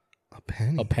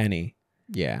penny a penny.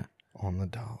 Yeah. on the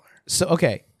dollar. So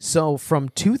okay, so from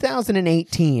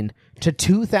 2018 to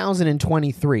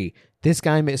 2023, this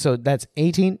guy made, so that's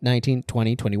 18, 19,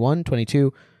 20, 21,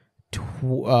 22,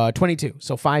 22.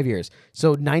 So 5 years.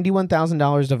 So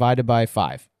 $91,000 divided by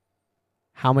 5.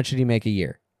 How much did he make a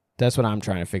year? That's what I'm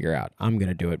trying to figure out. I'm going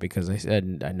to do it because I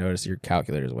noticed your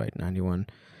calculator's away.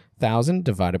 91,000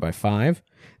 divided by 5.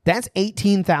 That's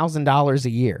 $18,000 a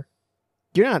year.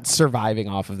 You're not surviving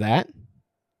off of that.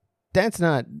 That's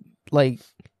not like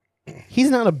he's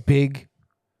not a big.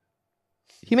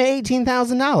 He made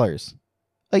 $18,000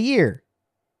 a year.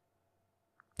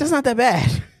 That's not that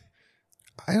bad.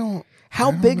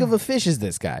 How big of a fish is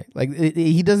this guy? Like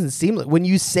he doesn't seem like when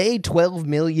you say 12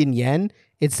 million yen,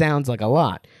 it sounds like a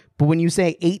lot. But when you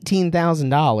say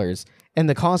 $18,000 and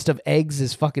the cost of eggs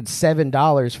is fucking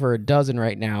 $7 for a dozen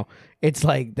right now, it's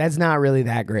like that's not really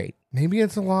that great. Maybe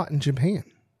it's a lot in Japan.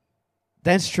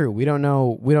 That's true. We don't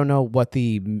know what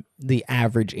the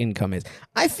average income is.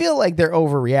 I feel like they're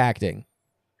overreacting.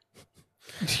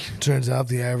 Turns out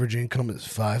the average income is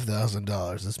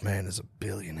 $5,000. This man is a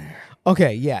billionaire.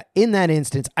 Okay, yeah. In that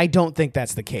instance, I don't think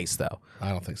that's the case though. I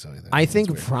don't think so either. I think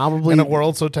That's weird. probably In a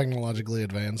world so technologically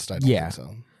advanced, I don't Yeah. think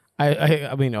so.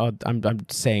 I mean, I'm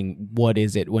saying, what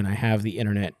is it when I have the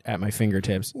internet at my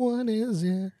fingertips? What is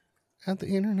it at the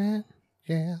internet?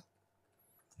 Yeah.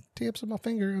 Tips of my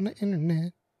finger on the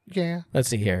internet. Yeah. Let's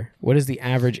see here. What is the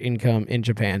average income in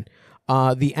Japan?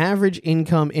 The average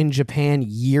income in Japan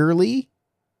yearly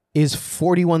is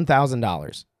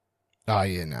 $41,000. Oh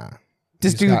yeah, nah.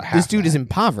 This He's dude, got half this dude is that.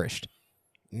 impoverished.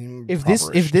 If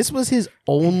Impoverished. this was his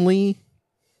only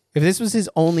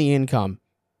income,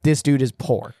 this dude is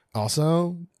poor.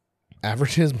 Also,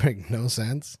 averages make no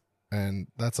sense, and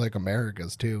that's like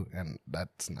America's too, and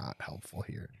that's not helpful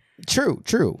here.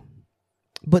 True.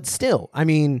 But still, I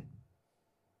mean,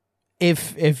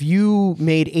 if you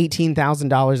made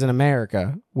 $18,000 in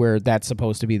America, where that's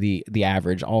supposed to be the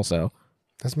average also,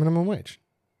 That's minimum wage.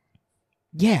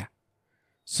 yeah.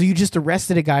 So you just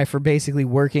arrested a guy for basically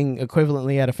working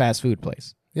equivalently at a fast food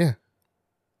place. Yeah.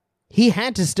 He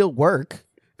had to still work.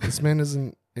 This man is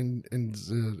an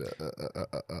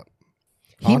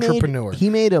entrepreneur. He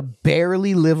made a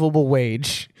barely livable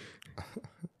wage.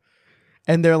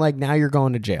 And they're like, now you're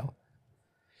going to jail.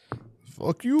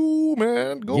 Fuck you,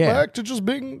 man. Go Yeah. back to just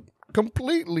being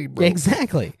completely broke.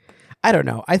 Exactly. I don't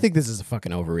know. I think this is a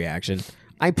fucking overreaction.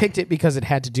 I picked it because it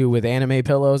had to do with anime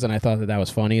pillows, and I thought that was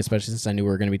funny, especially since I knew we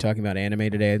were going to be talking about anime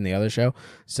today in the other show.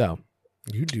 So,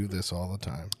 You do this all the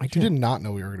time. I You do. did not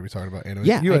know we were going to be talking about anime.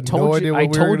 yeah, You I had told no you, idea I what we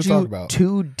were going told to talk you about.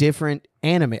 2 different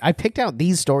anime. I picked out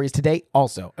these stories today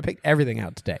also. I picked everything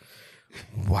out today.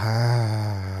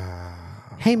 Wow.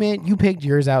 Hey, man, you picked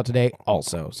yours out today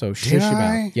also. So, shush your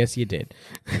I? mouth. Yes, you did.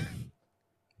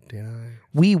 Did I?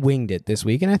 We winged it this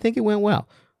week, and I think it went well.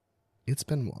 It's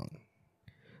been long.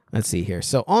 Let's see here.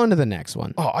 So, on to the next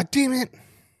one. Oh, damn it.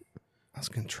 I was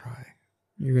going to try.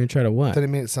 You're going to try to what? Then it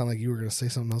made it sound like you were going to say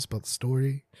something else about the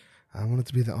story. I wanted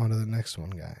to be the on to the next one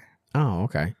guy. Oh,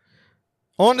 okay.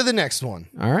 On to the next one.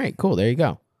 All right, cool. There you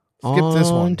go. Skip this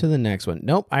one. On to the next one.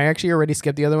 Nope, I actually already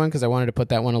skipped the other one because I wanted to put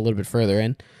that one a little bit further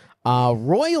in.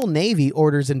 Royal Navy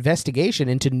orders investigation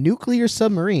into nuclear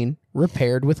submarine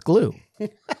repaired with glue.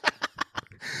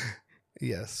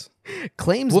 Yes.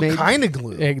 Claims What made. kind of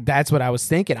glue? That's what I was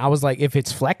thinking. I was like, if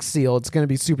it's Flex Seal, it's going to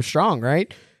be super strong,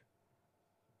 right?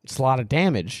 It's a lot of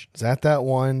damage. Is that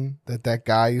one that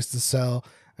guy used to sell?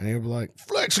 And he would be like,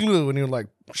 Flex glue. And he would like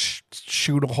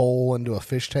shoot a hole into a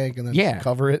fish tank and then Yeah.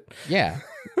 cover it. Yeah.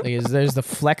 There's the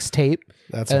Flex tape,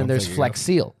 That's what and I'm there's thinking Flex of.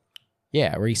 Seal.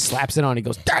 Yeah, where he slaps it on. He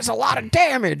goes, "That's a lot of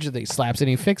damage." And he slaps it and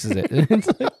he fixes it. It's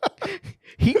like,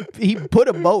 he put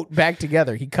a boat back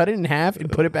together. He cut it in half and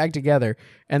put it back together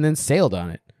and then sailed on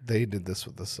it. They did this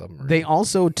with the submarine. They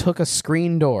also took a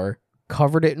screen door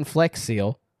covered it in Flex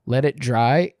Seal, let it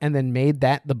dry, and then made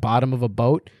that the bottom of a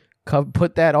boat,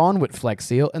 put that on with Flex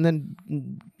Seal, and then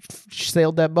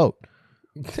sailed that boat.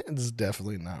 It's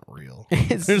definitely not real.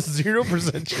 It's- There's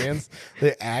 0% chance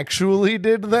they actually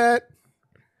did that.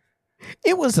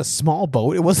 It was a small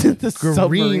boat. It wasn't the Green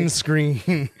submarine.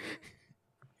 screen.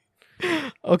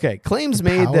 Okay, claims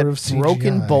made power that of CGI.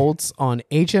 broken bolts on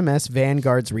HMS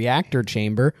Vanguard's reactor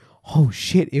chamber. Oh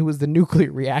shit! It was the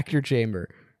nuclear reactor chamber.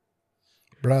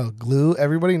 Bro, glue.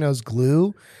 Everybody knows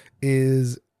glue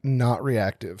is not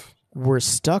reactive. Were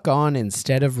stuck on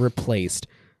instead of replaced.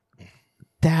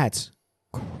 That's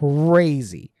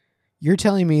crazy. You're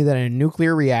telling me that in a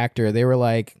nuclear reactor they were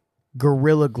like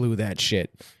gorilla glue that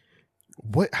shit?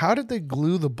 What? How did they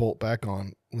glue the bolt back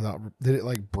on without? Did it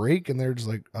like break? And they're just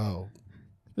like, oh,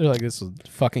 They're like, this was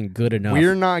fucking good enough.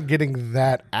 we're not getting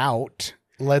that out.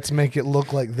 Let's make it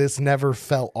look like this never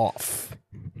fell off.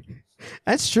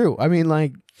 That's true. I mean,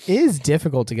 like, it is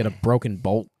difficult to get a broken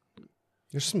bolt.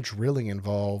 There's some drilling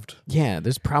involved. Yeah,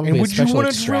 there's probably And a would you special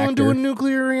want to drill into extractor. a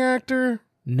nuclear reactor?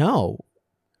 No.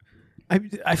 I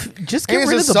just get And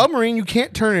rid it's of a the submarine. You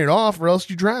can't turn it off or else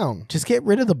you drown. just get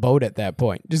rid of the boat at that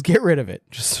point. Just get rid of it.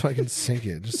 Just fucking sink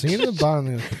it. Just sink it to the bottom.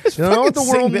 You know fucking what the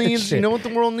world sink that needs? shit. You know what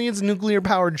the world needs? Nuclear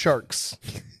powered sharks.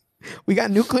 We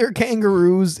got nuclear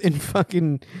kangaroos in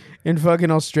fucking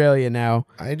Australia now.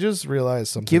 I just realized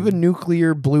something. Give a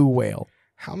nuclear blue whale.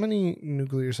 How many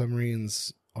nuclear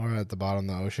submarines are at the bottom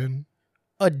of the ocean?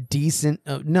 A decent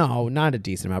no, not a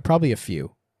decent amount. Probably a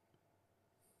few.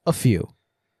 A few.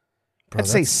 Bro, I'd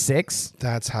say that's- 6.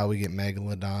 That's how we get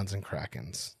megalodons and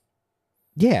krakens.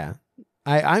 Yeah.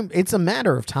 I'm it's a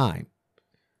matter of time.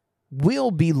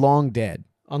 We'll be long dead.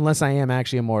 Unless I am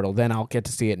actually immortal, then I'll get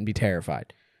to see it and be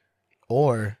terrified.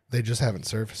 Or they just haven't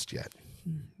surfaced yet.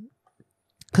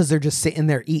 Because they're just sitting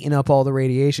there eating up all the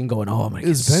radiation, going, "Oh my god,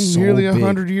 It's been nearly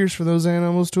 100 years for those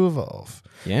animals to evolve,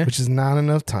 Yeah, which is not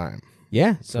enough time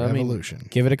yeah. for So I mean, evolution.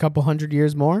 give it a couple 100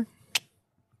 years more.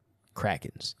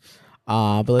 Krakens.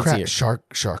 But let's see. Here.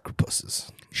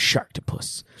 Sharktopus.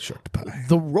 Sharktopus. Sharktopus.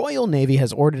 The Royal Navy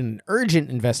has ordered an urgent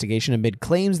investigation amid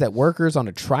claims that workers on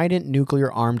a Trident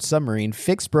nuclear-armed submarine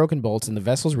fixed broken bolts in the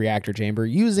vessel's reactor chamber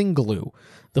using glue.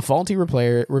 The faulty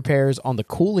repairs on the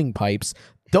cooling pipes,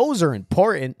 those are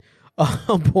important,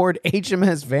 aboard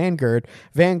HMS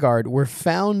Vanguard were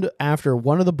found after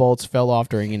one of the bolts fell off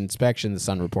during an inspection, the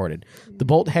Sun reported. The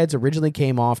bolt heads originally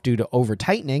came off due to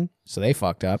over-tightening, so they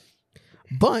fucked up.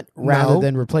 But rather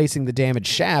than replacing the damaged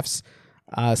shafts,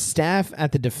 staff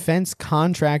at the defense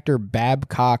contractor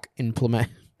Babcock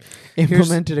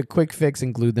implemented a quick fix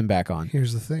and glued them back on.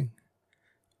 Here's the thing.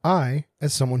 I,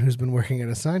 as someone who's been working at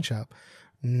a sign shop,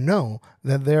 know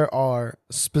that there are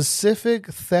specific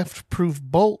theft-proof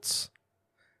bolts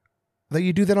that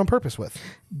you do that on purpose with.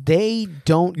 They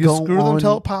don't You go screw them on.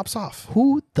 until it pops off.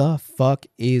 Who the fuck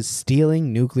is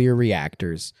stealing nuclear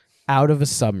reactors out of a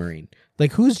submarine?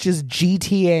 Like, who's just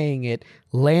GTAing it,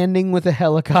 landing with a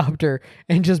helicopter,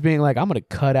 and just being like, I'm going to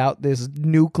cut out this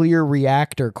nuclear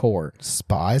reactor core?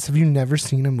 Spies? Have you never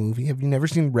seen a movie? Have you never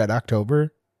seen Red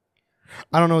October?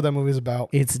 I don't know what that movie's about.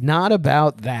 It's not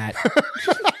about that.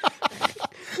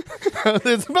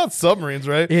 It's about submarines,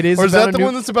 right? It is Or is about that a the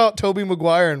one that's about Tobey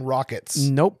Maguire and rockets?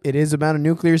 Nope. It is about a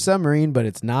nuclear submarine, but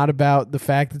it's not about the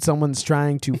fact that someone's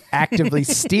trying to actively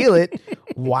steal it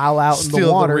while out in the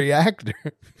Steal water. reactor.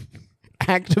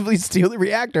 Actively steal the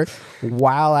reactor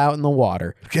while out in the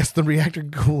water. Guess the reactor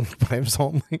cooling pipes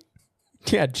only.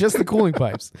 Yeah, just the cooling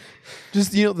pipes.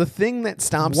 Just, the thing that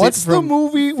stops What's it from... the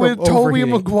movie from with Tobey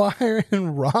overheating. Maguire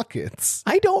and rockets?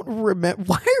 I don't remember.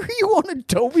 Why are you on a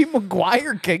Tobey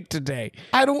Maguire kick today?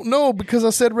 I don't know, because I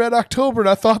said Red October and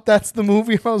I thought that's the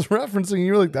movie I was referencing.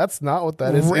 You were like, that's not what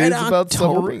that is. Red It's about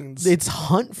October. submarines. It's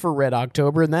Hunt for Red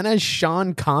October, and that has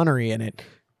Sean Connery in it.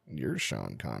 You're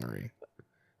Sean Connery.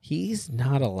 He's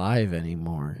not alive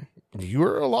anymore.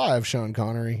 You're alive, Sean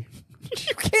Connery.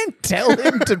 You can't tell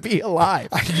him to be alive.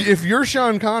 If you're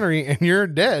Sean Connery and you're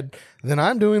dead, then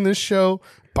I'm doing this show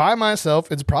by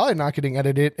myself. It's probably not getting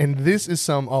edited, and this is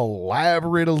some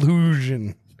elaborate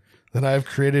illusion that I've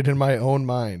created in my own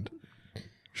mind.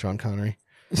 Sean Connery.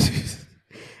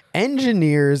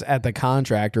 Engineers at the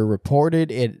contractor reported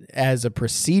it as a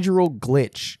procedural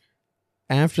glitch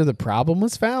after the problem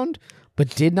was found, but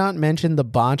did not mention the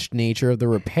botched nature of the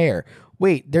repair.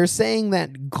 Wait, they're saying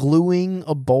that gluing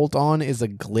a bolt on is a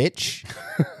glitch?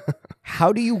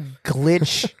 How do you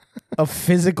glitch a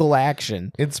physical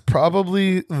action? It's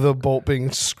probably the bolt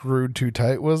being screwed too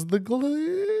tight was the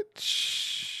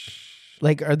glitch.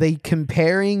 Like, are they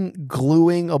comparing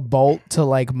gluing a bolt to,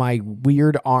 like, my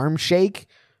weird arm shake?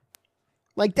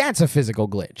 Like, that's a physical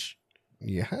glitch.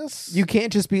 Yes. You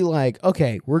can't just be like,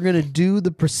 okay, we're going to do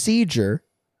the procedure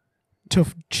to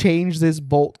change this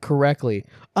bolt correctly.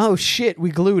 Oh, shit, we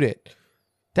glued it.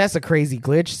 That's a crazy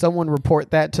glitch. Someone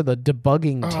report that to the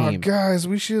debugging team. Guys,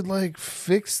 we should like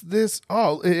fix this.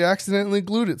 Oh, it accidentally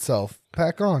glued itself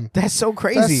back on. That's so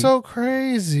crazy. That's so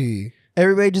crazy.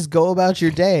 Everybody just go about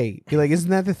your day. Be like, isn't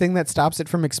that the thing that stops it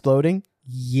from exploding?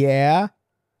 Yeah,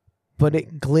 but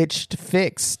it glitched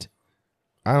fixed.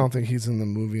 I don't think he's in the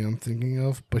movie I'm thinking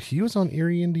of, but he was on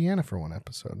Erie, Indiana for one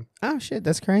episode. Oh, shit,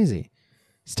 that's crazy.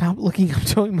 Stop looking up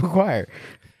Tobey Maguire.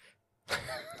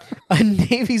 A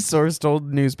Navy source told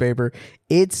the newspaper,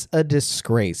 it's a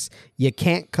disgrace. You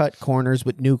can't cut corners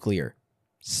with nuclear.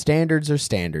 Standards are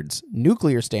standards.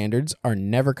 Nuclear standards are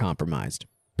never compromised.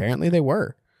 Apparently they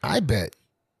were. I bet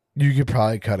you could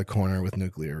probably cut a corner with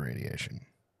nuclear radiation.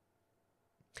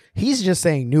 He's just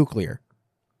saying nuclear.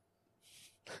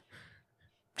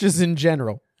 Just in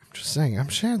general. I'm just saying, I'm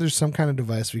sure there's some kind of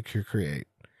device we could create.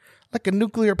 Like a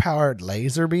nuclear-powered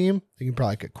laser beam you can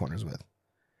probably cut corners with.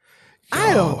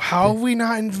 I don't. How have we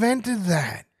not invented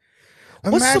that?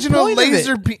 What's the Imagine a point of it?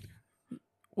 laser beam.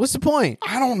 What's the point?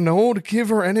 I don't know, to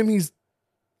give our enemies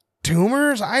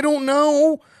tumors? I don't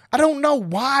know. I don't know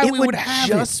why we would have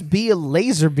just be a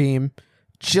laser beam,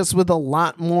 just with a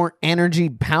lot more energy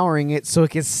powering it so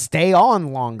it can stay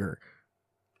on longer.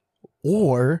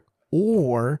 Or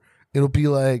it'll be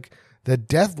like the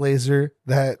death laser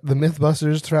that the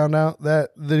Mythbusters found out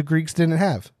that the Greeks didn't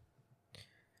have.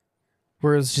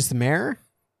 Where it's just a mirror?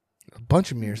 A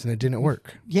bunch of mirrors and it didn't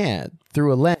work. Yeah,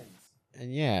 through a lens.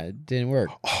 And yeah, it didn't work.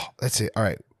 Oh, that's it. All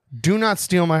right. Do not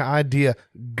steal my idea,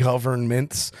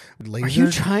 governments. Laser Are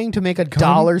you trying to make a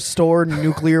dollar store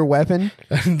nuclear weapon?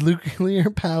 a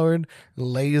nuclear-powered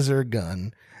laser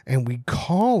gun, and we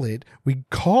call it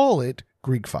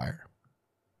Greek fire.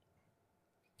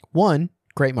 One,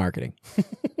 great marketing.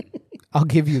 I'll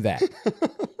give you that.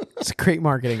 It's a great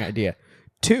marketing idea.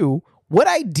 Two, what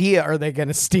idea are they going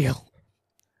to steal?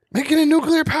 Making a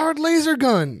nuclear-powered laser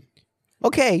gun.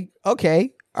 Okay.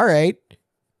 All right.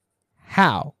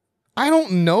 How? I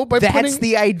don't know. That's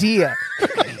the idea.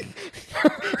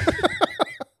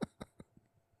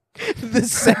 The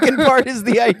second part is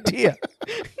the idea.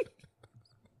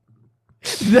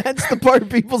 That's the part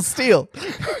people steal.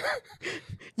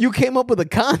 You came up with a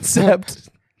concept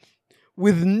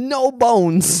with no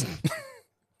bones.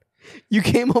 You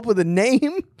came up with a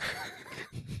name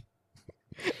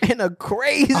and a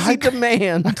crazy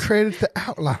demand. I created the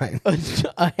outline. A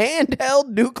handheld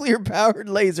nuclear-powered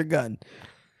laser gun.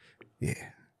 Yeah.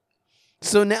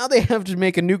 So now they have to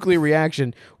make a nuclear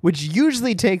reaction, which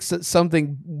usually takes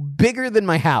something bigger than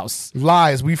my house.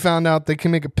 Lies. We found out they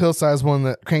can make a pill-sized one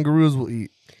that kangaroos will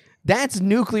eat. That's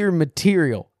nuclear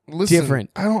material. Listen, different.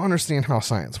 I don't understand how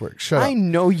science works. Shut up. I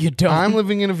know you don't. I'm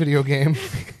living in a video game.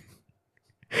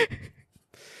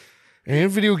 And in a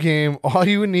video game, all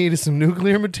you would need is some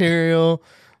nuclear material,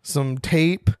 some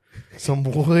tape, some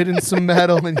wood, and some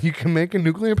metal, and you can make a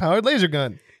nuclear-powered laser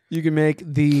gun. You can make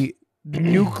the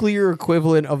nuclear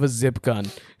equivalent of a zip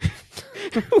gun.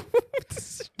 And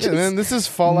then this is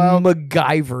Fallout.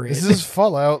 MacGyver. This is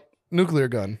Fallout nuclear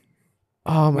gun.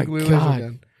 Oh my Nuclear god. laser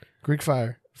gun. Greek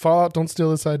fire. Fallout, don't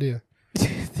steal this idea.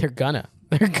 They're gonna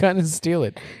steal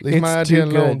it. Leave It's my idea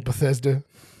too alone, good. Bethesda.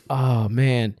 Oh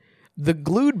man. The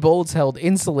glued bolts held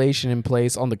insulation in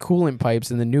place on the coolant pipes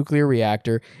in the nuclear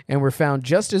reactor and were found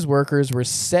just as workers were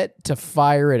set to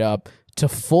fire it up to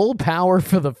full power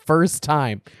for the first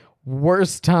time.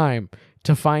 Worst time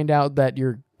to find out that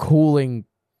your cooling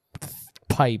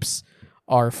pipes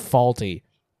are faulty.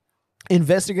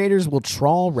 Investigators will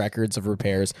trawl records of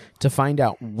repairs to find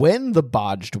out when the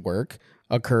botched work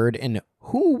occurred and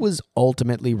who was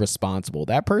ultimately responsible.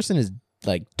 That person is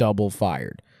like double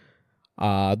fired.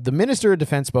 The Minister of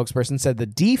Defense spokesperson said the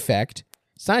defect,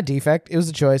 it's not a defect, it was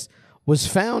a choice, was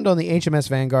found on the HMS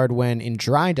Vanguard when in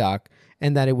dry dock,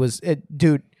 and that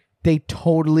dude, they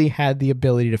totally had the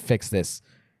ability to fix this.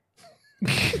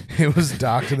 It was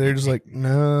docked, and they're just like,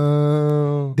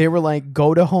 no. They were like,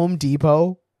 go to Home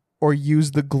Depot or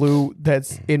use the glue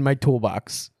that's in my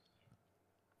toolbox.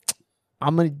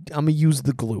 I'm gonna use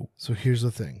the glue. So here's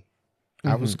the thing.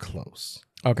 I was close.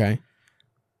 Okay.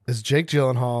 It's Jake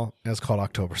Gyllenhaal, and it's called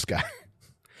October Sky.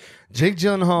 Jake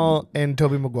Gyllenhaal and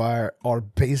Tobey Maguire are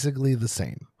basically the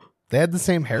same. They had the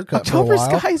same haircut October for a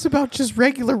while. Sky is about just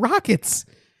regular rockets.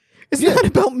 It's not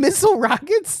about missile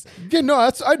rockets. Yeah,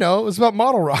 no, I know. It's about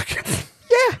model rockets.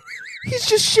 Yeah. He's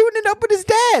just shooting it up with his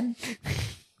dad.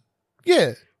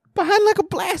 Yeah. Behind like a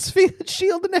blast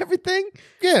shield and everything.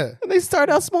 Yeah. And they start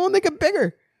out small and they get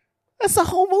bigger. That's the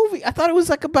whole movie. I thought it was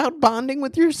like about bonding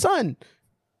with your son.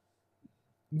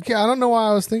 Yeah, I don't know why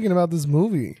I was thinking about this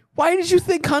movie. Why did you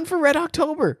think Hunt for Red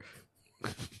October?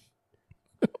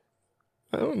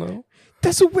 I don't know.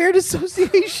 That's a weird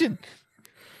association.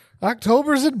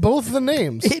 October's in both the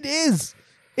names. It is.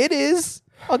 It is.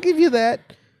 I'll give you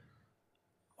that.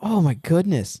 Oh my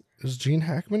goodness. Is Gene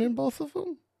Hackman in both of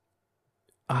them?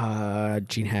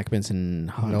 Gene Hackman's in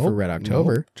Hunt for Red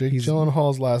October. Nope. Jake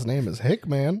Gyllenhaal's last name is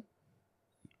Hickman.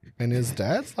 And his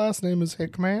dad's last name is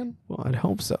Hickman. Well, I'd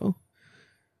hope so.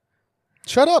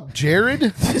 Shut up, Jared.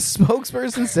 The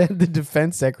spokesperson said the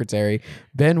defense secretary,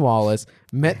 Ben Wallace,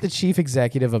 met the chief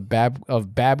executive of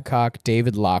Babcock,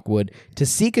 David Lockwood, to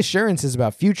seek assurances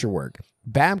about future work.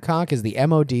 Babcock is the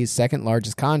MOD's second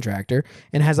largest contractor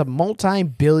and has a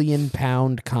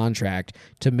multi-billion-pound contract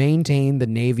to maintain the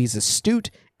Navy's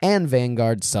Astute and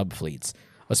Vanguard subfleets.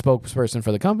 A spokesperson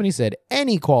for the company said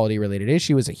any quality-related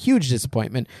issue is a huge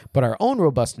disappointment, but our own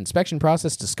robust inspection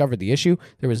process discovered the issue.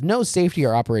 There was no safety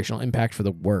or operational impact for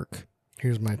the work.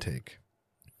 Here's my take.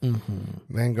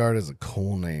 Vanguard is a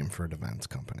cool name for a defense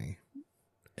company.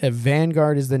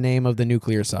 Vanguard is the name of the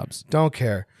nuclear subs. Don't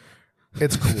care.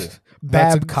 It's cool.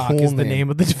 Babcock cool is the name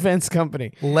of the defense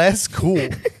company. Less cool.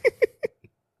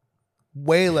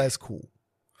 Way less cool.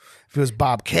 If it was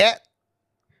Bobcat,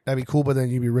 that'd be cool, but then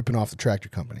you'd be ripping off the tractor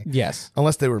company. Yes.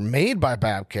 Unless they were made by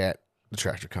Babcat, the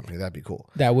tractor company, that'd be cool.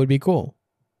 That would be cool.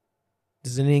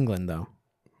 This is in England, though.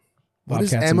 What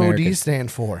does Bobcat's MOD American.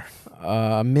 stand for?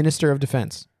 Minister of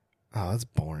Defense. Oh, that's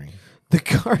boring. The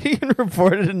Guardian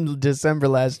reported in December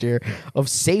last year of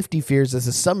safety fears as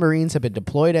the submarines have been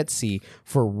deployed at sea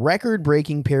for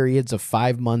record-breaking periods of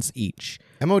 5 months each.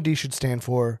 MOD should stand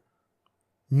for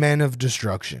Men of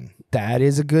Destruction. That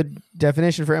is a good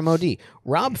definition for MOD.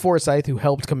 Rob Forsyth, who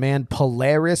helped command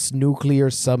Polaris nuclear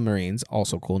submarines,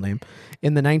 also cool name,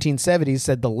 in the 1970s,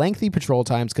 said the lengthy patrol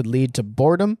times could lead to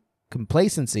boredom,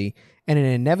 complacency, and an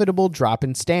inevitable drop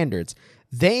in standards.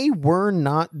 They were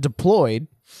not deployed.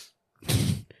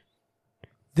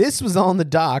 This was on the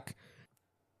dock.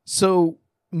 So,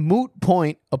 moot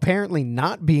point, apparently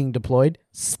not being deployed,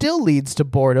 still leads to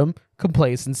boredom,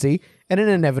 complacency, and an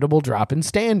inevitable drop in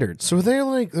standards. So they're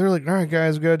like, all right,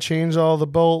 guys, we got to change all the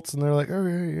bolts. And they're like,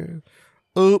 okay,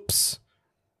 yeah. Oops.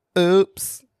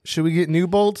 Should we get new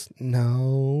bolts?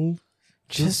 No.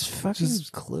 Just fucking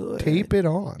glue it. Tape it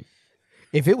on.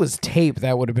 If it was tape,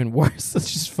 that would have been worse.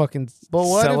 Let's just fucking But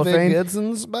what cellophane. if it gets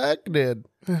inspected?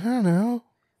 I don't know.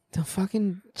 The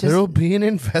fucking There'll be an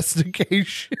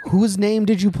investigation. Whose name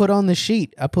did you put on the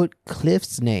sheet? I put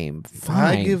Cliff's name.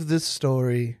 Fine. I give this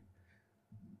story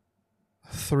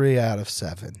 3 out of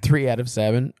 7. 3 out of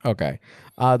 7. Okay.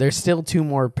 There's still 2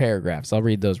 more paragraphs. I'll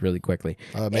read those really quickly.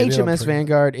 Maybe HMS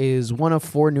Vanguard is one of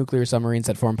 4 nuclear submarines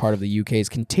that form part of the UK's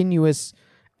continuous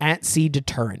at-sea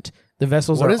deterrent. The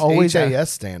vessels What are does always HAS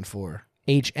stand for?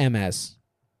 HMS.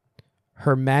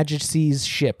 Her Majesty's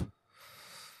ship.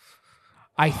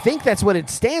 I think that's what it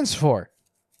stands for.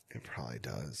 It probably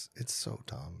does. It's so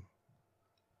dumb.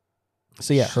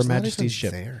 So yeah, She's Her not Majesty's even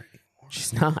ship. there anymore.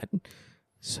 She's not.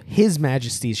 So His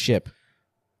Majesty's ship.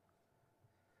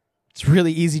 It's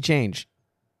really easy change.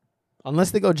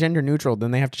 Unless they go gender neutral,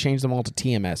 then they have to change them all to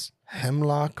TMS.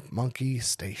 Hemlock Monkey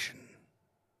Station.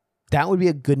 That would be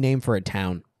a good name for a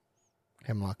town.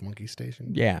 Hemlock Monkey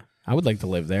Station. Yeah, I would like to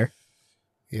live there.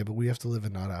 Yeah, but we have to live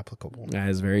in not applicable. That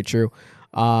is very true.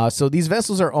 So these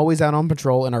vessels are always out on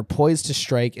patrol and are poised to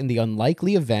strike in the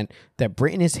unlikely event that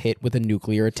Britain is hit with a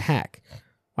nuclear attack.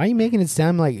 Why are you making it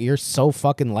sound like you're so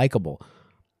fucking likable?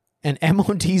 An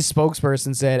MOD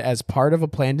spokesperson said, as part of a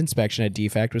planned inspection, a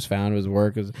defect was found.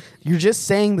 You're just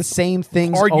saying the same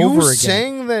things over again. Are you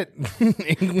saying that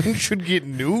England should get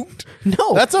nuked?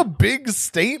 No. That's a big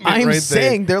statement I'm right there.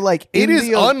 saying they're like... It is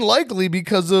unlikely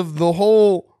because of the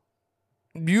whole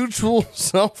mutual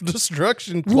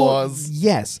self-destruction clause. Well,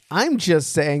 yes. I'm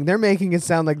just saying they're making it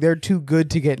sound like they're too good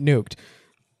to get nuked.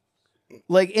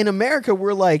 Like, in America,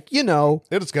 we're like, you know...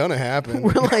 It's gonna happen.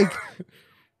 We're like...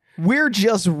 We're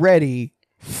just ready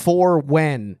for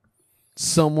when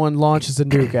someone launches a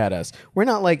nuke at us. We're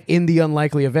not like in the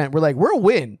unlikely event. We're like, we'll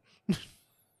win.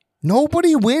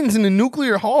 Nobody wins in a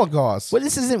nuclear holocaust. Well,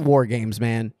 this isn't war games,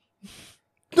 man.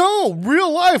 No,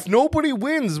 real life, nobody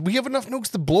wins. We have enough nukes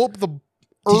to blow up the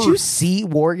Earth. Did you see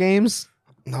War Games?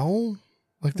 No.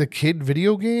 Like the kid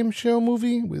video game show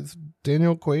movie with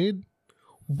Daniel Quaid?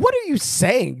 What are you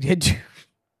saying? Did you?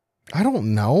 I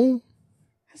don't know.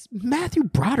 It's Matthew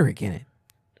Broderick in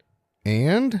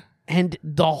it. And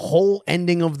the whole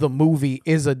ending of the movie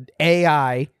is an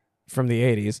AI from the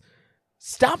 80s.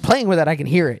 Stop playing with that. I can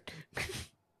hear it.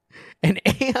 An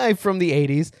AI from the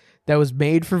 80s that was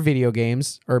made for video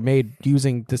games or made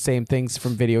using the same things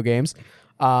from video games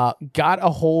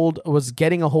was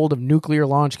getting a hold of nuclear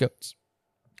launch codes,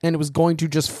 and it was going to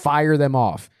just fire them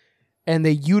off. And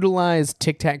they utilized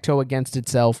tic-tac-toe against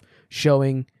itself,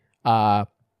 showing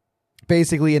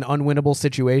basically an unwinnable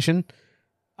situation.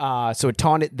 So it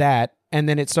taunted that, and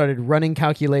then it started running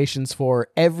calculations for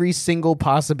every single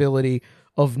possibility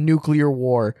of nuclear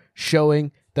war,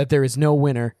 showing that there is no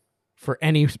winner for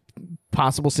any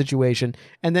possible situation.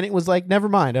 And then it was like, never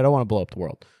mind, I don't want to blow up the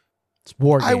world. It's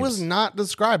war games. I was not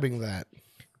describing that.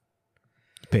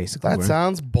 Basically, that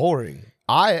sounds boring.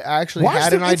 I actually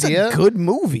had an idea. It's a good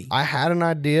movie. I had an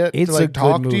idea It's to a good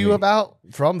talk to movie. you about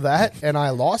from that, and I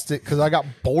lost it because I got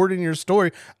bored in your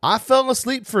story. I fell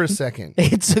asleep for a second.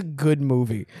 It's a good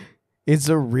movie. It's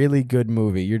a really good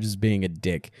movie. You're just being a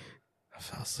dick. I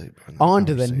fell asleep. On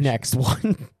to the next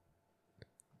one.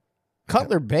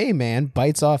 Cutler Bay man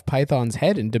bites off python's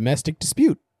head in domestic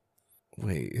dispute.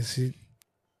 Wait,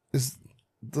 is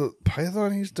the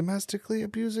python he's domestically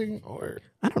abusing, or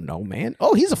I don't know, man.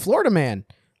 Oh, he's a Florida man.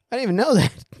 I didn't even know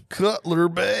that. Cutler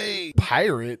Bay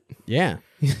pirate? Yeah.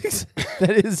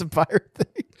 That is a pirate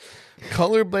thing.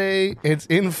 Cutler Bay, it's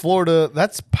in Florida.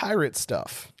 That's pirate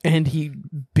stuff. And he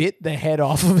bit the head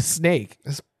off of a snake.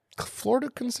 Is Florida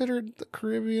considered the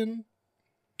Caribbean?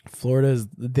 Florida is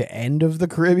the end of the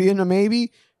Caribbean,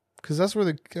 maybe? Because that's where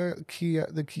the Keys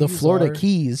The Florida are.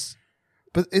 Keys.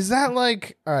 But is that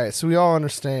like, all right, so we all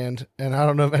understand, and I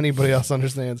don't know if anybody else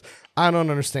understands. I don't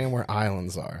understand where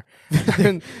islands are.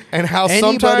 and how Anybody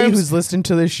sometimes who's listened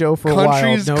to this show for a while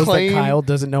countries knows claim- that Kyle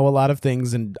doesn't know a lot of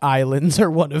things, and islands are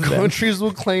one of them. countries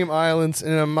will claim islands,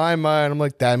 and in my mind, I'm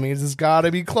like, that means it's got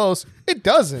to be close. It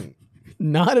doesn't.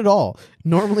 Not at all.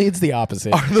 Normally it's the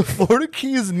opposite. Are the Florida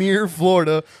Keys near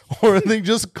Florida, or are they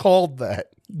just called that?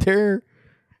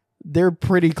 They're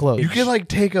pretty close. You can like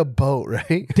take a boat,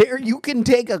 right? You can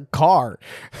take a car.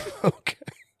 Okay.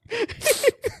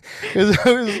 'Cause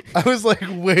I was like,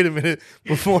 wait a minute,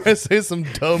 before I say some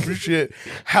dumb shit,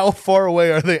 how far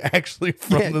away are they actually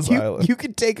from this island? You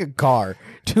can take a car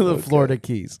to the Florida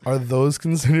Keys. Are those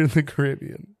considered the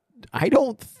Caribbean? I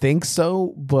don't think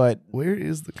so, but Where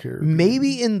is the Caribbean?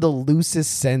 maybe in the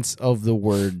loosest sense of the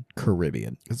word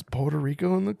Caribbean. Is Puerto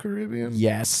Rico in the Caribbean?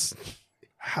 Yes.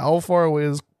 How far away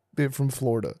is it from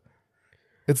Florida?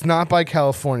 It's not by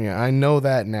California. I know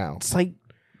that now. It's like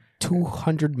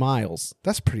 200 miles.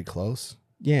 That's pretty close.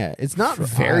 Yeah, it's not For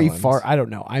very islands. far. I don't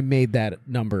know. I made that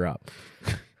number up.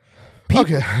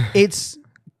 Okay. It's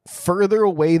further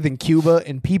away than Cuba,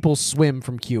 and people swim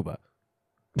from Cuba.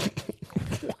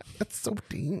 That's so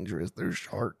dangerous. There's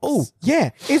sharks. Oh, yeah.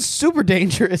 It's super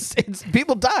dangerous.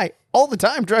 People die all the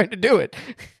time trying to do it.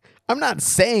 I'm not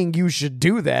saying you should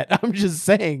do that. I'm just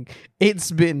saying it's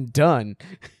been done.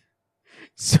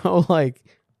 So, like,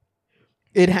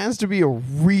 it has to be a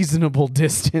reasonable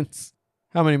distance.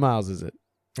 How many miles is it?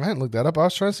 I didn't look that up. I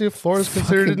was trying to see if Florida's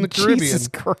considered in the Caribbean. Jesus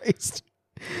Christ.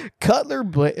 Cutler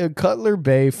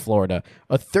Bay, Florida.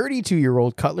 A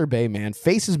 32-year-old Cutler Bay man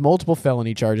faces multiple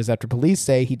felony charges after police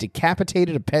say he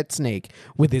decapitated a pet snake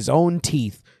with his own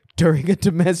teeth during a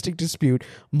domestic dispute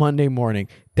Monday morning.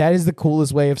 That is the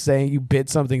coolest way of saying you bit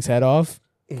something's head off.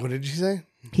 What did you say?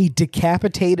 He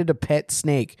decapitated a pet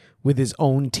snake with his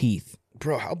own teeth.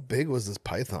 Bro, how big was this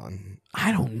python?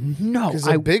 I don't know. Because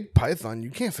a big python, you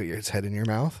can't fit its head in your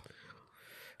mouth.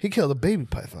 He killed a baby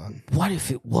python. What if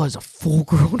it was a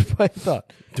full-grown python?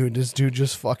 Dude, this dude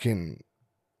just fucking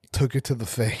took it to the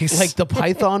face. Like the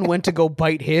python went to go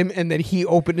bite him, and then he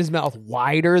opened his mouth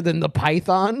wider than the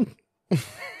python?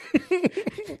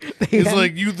 He's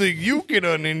like, you think you can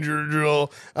uninjure a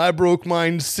drill? I broke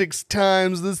mine 6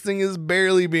 times. This thing is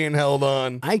barely being held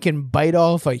on. I can bite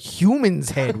off a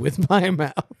human's head with my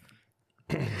mouth.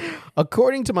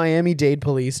 According to Miami-Dade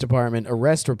Police Department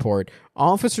arrest report,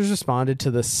 officers responded to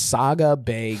the Saga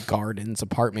Bay Gardens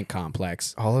apartment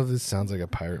complex. All of this sounds like a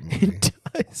pirate movie. It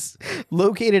does.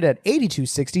 Located at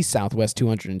 8260 Southwest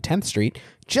 210th Street,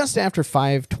 just after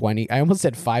 5:20. I almost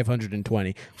said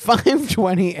 520.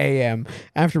 5:20 a.m.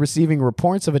 after receiving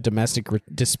reports of a domestic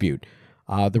dispute.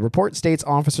 The report states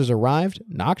officers arrived,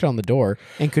 knocked on the door,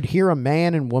 and could hear a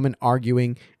man and woman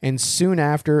arguing, and soon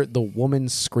after, the woman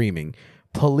screaming.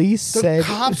 Police said...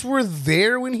 Cops were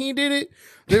there when he did it?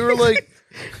 They were like...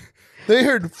 they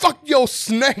heard, fuck your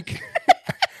snake!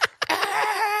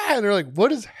 And they're like,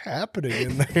 what is happening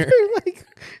in there? They're like,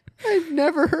 I've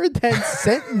never heard that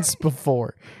sentence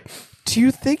before. Do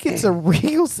you think it's a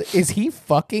real... Is he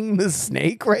fucking the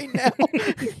snake right now?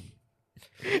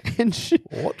 And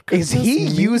What could is he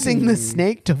this using the mean?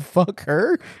 snake to fuck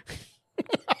her?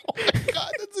 Oh my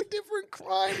God, that's a different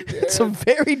crime, dude. It's a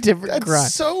very different That's crime.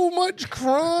 so much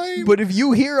crime. But if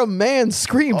you hear a man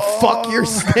scream, "Fuck your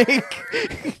snake,"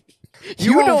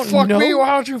 you don't don't fuck know. me.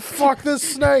 Why don't you fuck this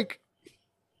snake?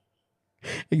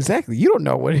 Exactly. You don't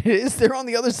know what it is. They're on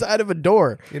the other side of a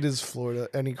door. It is Florida.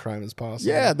 Any crime is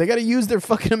possible. Yeah, they got to use their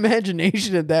fucking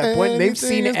imagination at that point. They've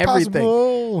seen Anything is everything.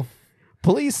 possible.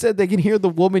 Police said they can hear the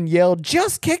woman yell,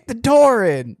 "Just kick the door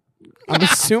in." I'm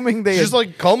assuming they. She's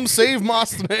like, "Come save my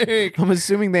snake." I'm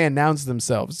assuming they announced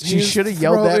themselves. She He's should have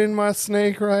yelled that. throwing my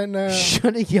snake right now. This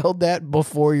Should have yelled that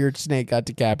before your snake got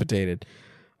decapitated.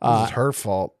 is her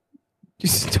fault.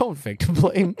 Just don't victim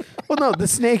blame. Well, no, the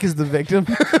snake is the victim.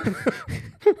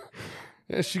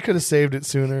 Yeah, she could have saved it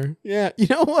sooner. Yeah, you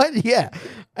know what? Yeah.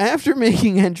 After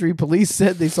making entry, police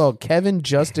said they saw Kevin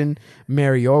Justin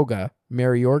Mayorga.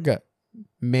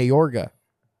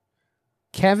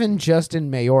 Kevin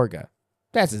Justin Mayorga.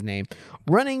 That's his name.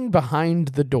 Running behind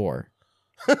the door.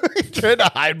 He tried to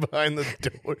hide behind the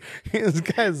door. This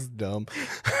guy's dumb.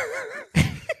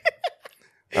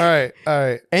 All right.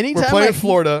 Anytime We're playing I-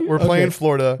 Florida. We're playing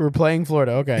Florida. We're playing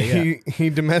Florida. Okay, yeah. He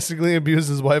domestically abused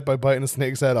his wife by biting a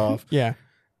snake's head off. Yeah.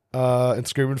 And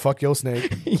screaming "fuck yo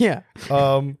snake." Yeah.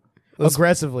 Let's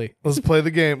Aggressively. play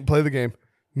the game. Play the game.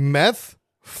 Meth,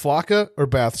 flocka, or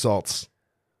bath salts.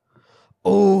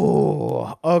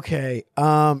 Oh, okay.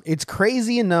 It's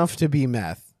crazy enough to be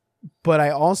meth, but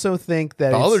I also think that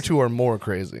The it's- other two are more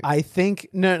crazy. I think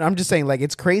no. I'm just saying, like,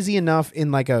 it's crazy enough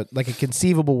in like a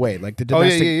conceivable way, like the Oh, yeah,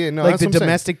 domestic, yeah. No, like that's the what I'm saying.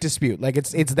 domestic dispute. Like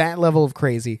it's that level of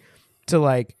crazy to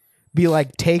like be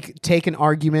like take an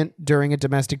argument during a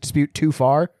domestic dispute too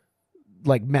far,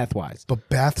 like meth wise. But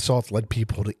bath salts led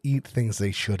people to eat things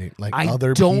they shouldn't, like I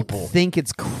other don't people. think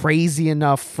it's crazy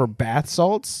enough for bath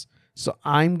salts, so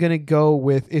I'm gonna go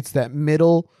with it's that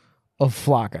middle of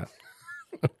flocka.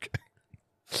 Okay.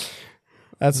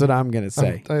 That's what I'm gonna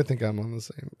say. I think I'm on the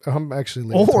same. I'm actually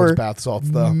leaning Or towards bath salts,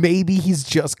 though. maybe he's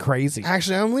just crazy.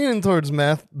 Actually, I'm leaning towards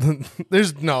meth.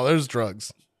 There's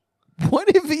drugs.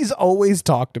 What if he's always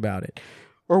talked about it?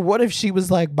 Or what if she was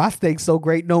like, my steak's so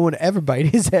great, no one ever bite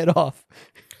his head off?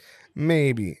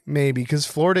 Maybe, because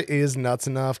Florida is nuts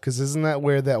enough. Because isn't that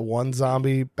where that one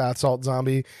zombie, bath salt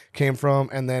zombie, came from?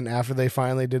 And then after they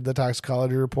finally did the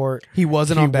toxicology report, He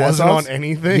wasn't he on bath wasn't salts? on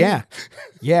anything.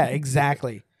 Yeah,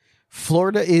 exactly.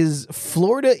 Florida is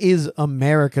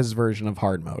America's version of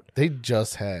hard mode. They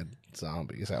just had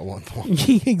zombies at one point.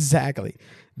 Exactly.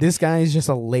 This guy is just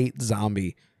a late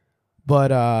zombie.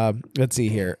 But let's see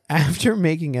here. After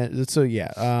making it,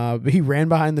 he ran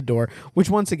behind the door, which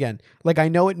once again, like I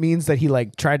know it means that he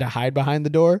like tried to hide behind the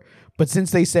door, but since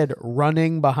they said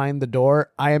running behind the door,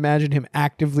 I imagine him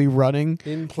actively running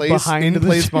In place behind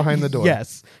the door.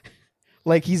 Yes.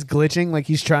 Like he's glitching, like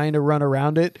he's trying to run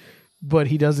around it, but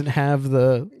he doesn't have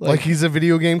the Like he's a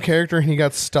video game character and he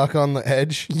got stuck on the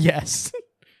edge. yes.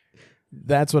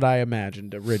 That's what I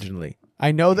imagined originally.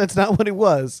 I know that's not what it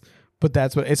was, but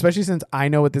that's what, especially since I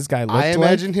know what this guy looked I like.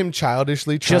 imagine him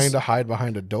childishly trying Just- to hide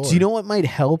behind a door. Do you know what might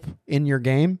help in your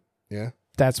game? Yeah.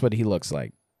 That's what he looks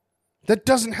like. That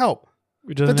doesn't help.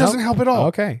 It That doesn't help at all.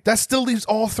 Okay. That still leaves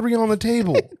all three on the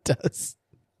table. It does.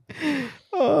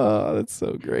 Oh, that's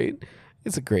so great.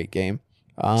 It's a great game.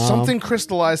 Something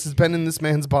crystallized has been in this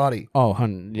man's body. Oh,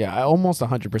 yeah, almost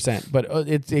 100%. But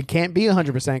it can't be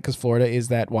 100% because Florida is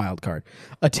that wild card.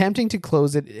 Attempting to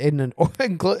close it in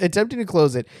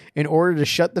order to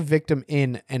shut the victim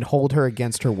in and hold her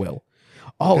against her will.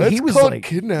 Oh, That's he was called like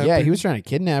kidnapping. Yeah, he was trying to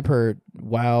kidnap her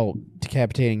while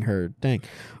decapitating her thing.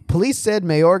 Police said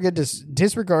Mayorga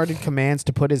disregarded commands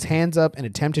to put his hands up and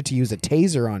attempted to use a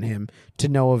taser on him to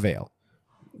no avail.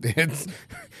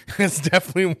 It's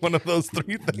definitely one of those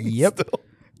three things. Yep.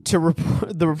 still.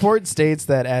 The report states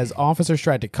that as officers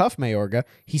tried to cuff Mayorga,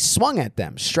 he swung at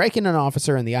them, striking an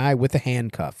officer in the eye with a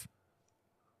handcuff.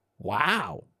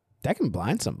 Wow. That can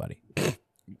blind somebody.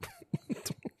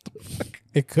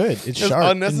 It could. It's It's sharp.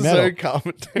 and unnecessary metal.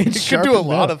 commentary. It's It could sharp do a and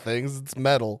lot metal. of things. It's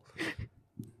metal.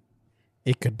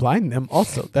 It could blind them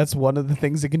also. That's one of the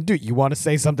things it can do. You want to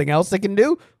say something else it can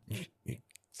do?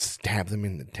 Stab them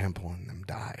in the temple and them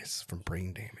dies from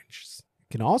brain damage.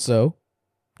 It can also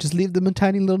just leave them a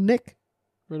tiny little nick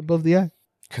right above the eye.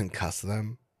 Concuss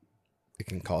them. It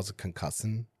can cause a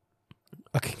concussion.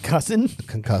 A concussion?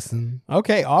 Concussion.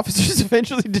 Okay, officers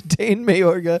eventually detained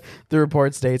Mayorga, the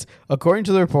report states. According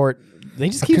to the report, they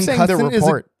just keep saying the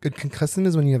report. A concussion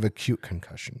is when you have acute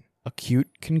concussion. Acute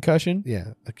concussion?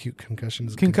 Yeah, acute concussion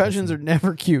is Concussions are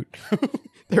never cute.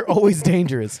 They're always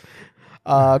dangerous.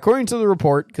 According to the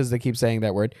report, because they keep saying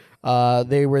that word,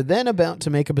 they were then about to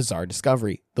make a bizarre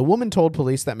discovery. The woman told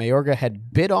police that Mayorga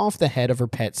had bit off the head of her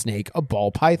pet snake, a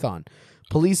ball python.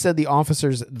 Police said the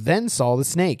officers then saw the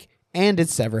snake and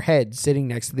its severed head sitting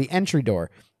next to the entry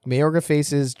door. Mayorga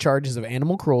faces charges of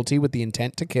animal cruelty with the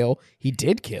intent to kill. He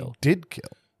did kill.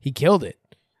 He killed it.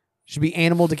 Should be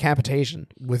animal decapitation.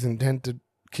 With intent to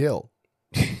kill.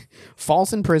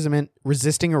 False imprisonment,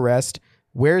 resisting arrest.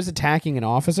 Where's attacking an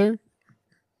officer?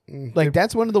 Like,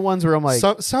 that's one of the ones where I'm like...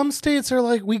 Some states are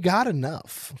like, we got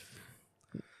enough.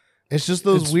 It's just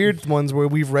those weird ones where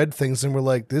we've read things and we're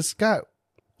like, this got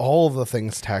all of the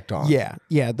things tacked on.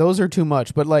 Yeah, those are too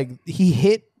much. But, like, he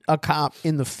hit a cop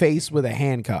in the face with a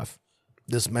handcuff.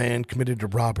 This man committed a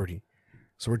robbery,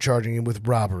 so we're charging him with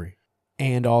robbery.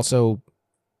 And also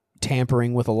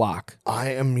tampering with a lock.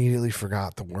 I immediately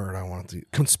forgot the word I wanted to...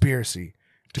 Conspiracy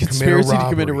to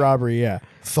commit a robbery, yeah.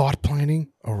 Thought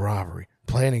planning, a robbery.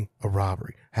 Planning a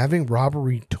robbery. Having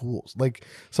robbery tools. Like,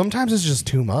 sometimes it's just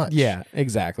too much. Yeah,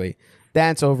 exactly.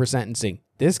 That's over sentencing.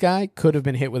 This guy could have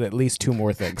been hit with at least 2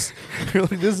 more things. You're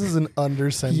like, this is an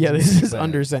under sentencing. Yeah, this is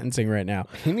under sentencing right now.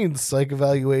 He needs psych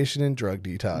evaluation and drug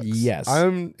detox. Yes.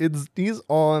 He's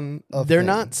on a They're thing.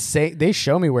 not they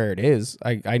show me where it is.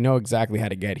 I know exactly how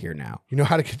to get here now. You know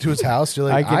how to get to his house? You're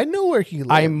like, I know where he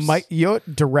lives. Your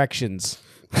directions.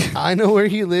 I know where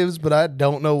he lives, but I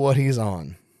don't know what he's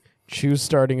on. Choose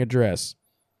starting address.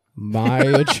 My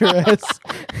address.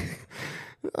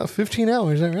 15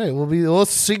 hours. All right. We'll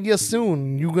see you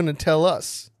soon. You're going to tell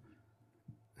us.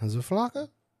 Is it Flocka?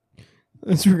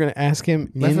 So we're going to ask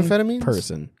him Methamphetamines? In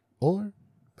person. Or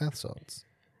bath salts.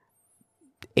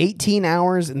 18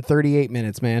 hours and 38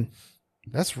 minutes, man.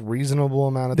 That's a reasonable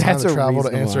amount of time to travel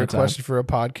to answer a question for a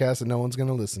podcast that no one's going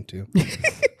to listen to.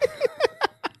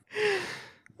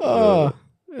 Oh,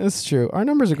 that's true. Our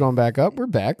numbers are going back up. We're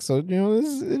back. So, it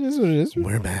is what it is.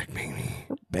 We're back, baby.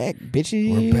 We're back,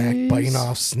 bitches. We're back biting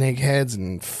off snake heads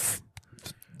and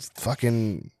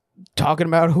fucking talking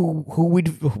about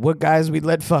what guys we'd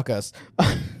let fuck us.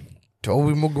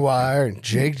 Tobey Maguire and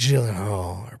Jake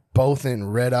Gyllenhaal are both in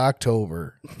Red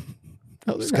October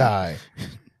Sky.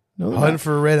 No, Hunt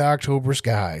for Red October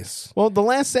skies. Well, the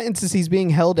last sentence is he's being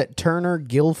held at Turner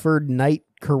Guilford Knight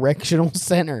Correctional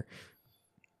Center.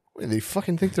 Wait, they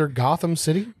fucking think they're Gotham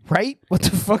City? Right? What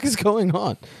the fuck is going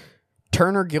on?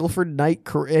 Turner Guilford Knight,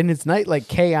 and it's Knight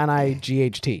like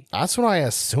Knight. That's what I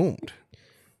assumed.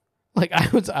 Like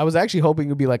I was actually hoping it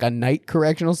would be like a night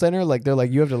correctional center. Like they're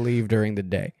like, you have to leave during the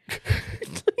day.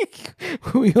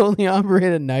 We only operate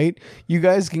at night. You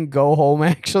guys can go home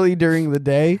actually during the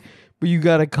day, but you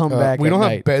got to come back. We at don't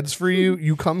night. have beds for you.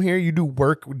 You come here. You do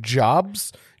work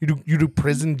jobs. You do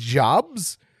prison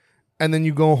jobs, and then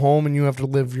you go home and you have to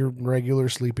live your regular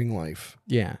sleeping life.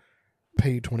 Yeah.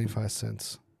 Pay you 25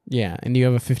 cents. Yeah, and you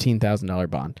have a $15,000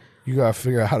 bond. You gotta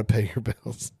figure out how to pay your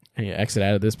bills. And you exit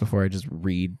out of this before I just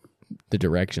read the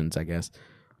directions, I guess.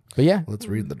 But yeah, let's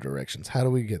read the directions. How do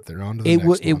we get there? On to the next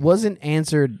one. It wasn't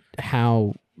answered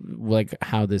how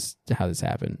this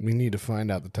happened. We need to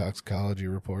find out the toxicology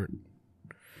report.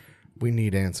 We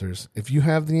need answers. If you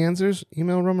have the answers,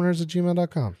 email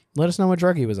romaners@gmail.com. Let us know what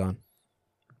drug he was on.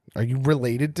 Are you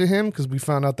related to him? Because we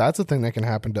found out that's a thing that can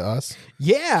happen to us.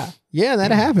 Yeah,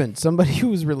 that happened. Somebody who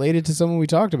was related to someone we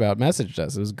talked about messaged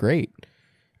us. It was great.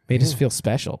 Made us feel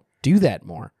special. Do that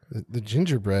more. The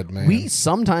gingerbread man. We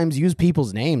sometimes use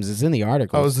people's names. It's in the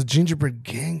article. Oh, it was the gingerbread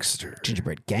gangster.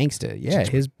 Gingerbread gangster. Yeah,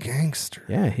 his gangster.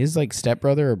 Yeah, his like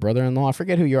stepbrother or brother-in-law. I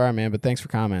forget who you are, man, but thanks for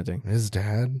commenting. His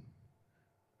dad.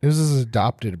 It was his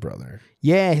adopted brother.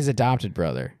 Yeah, his adopted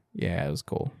brother. Yeah, it was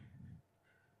cool.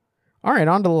 All right,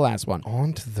 on to the last one.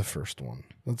 On to the first one.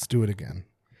 Let's do it again.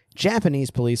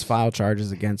 Japanese police file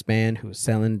charges against man who was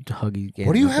selling Huggy Games.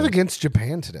 What do you have against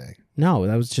Japan today? No,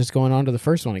 that was just going on to the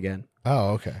first one again. Oh,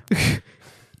 okay.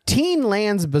 Teen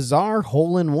lands bizarre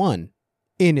hole-in-one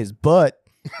in his butt.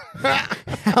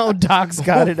 How docs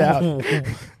got it out.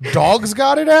 Dogs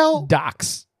got it out?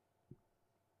 Docs.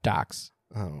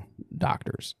 Oh.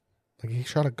 Doctors. Like he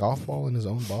shot a golf ball in his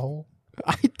own butthole?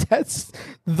 That's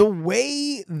the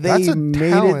way they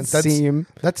made it seem.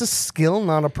 That's a skill,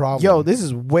 not a problem. Yo, this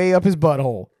is way up his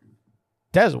butthole.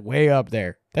 That's way up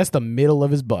there. That's the middle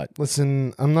of his butt.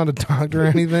 Listen, I'm not a doctor or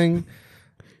anything.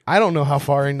 I don't know how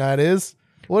far in that is.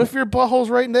 What if your butthole's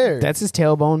right there? That's his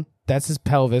tailbone. That's his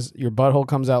pelvis. Your butthole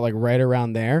comes out like right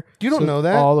around there. You don't know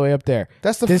that. All the way up there.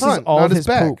 That's the this front, is all not his his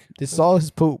back. Poop. This is all his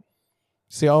poop.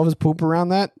 See all of his poop around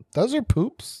that? Those are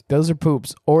poops. Those are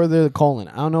poops. Or they're the colon.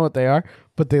 I don't know what they are,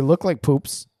 but they look like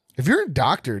poops. If you're a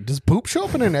doctor, does poop show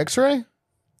up in an x-ray?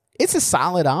 It's a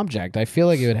solid object. I feel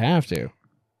like it would have to.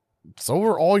 So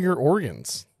are all your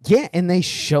organs. Yeah, and they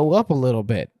show up a little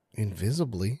bit.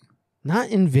 Invisibly. Not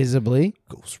invisibly.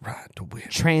 Goes right to whip.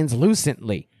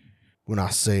 Translucently. When I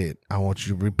say it, I want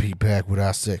you to repeat back what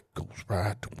I said. Goes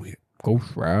right to whip.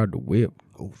 Goes right the whip.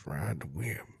 Goes right to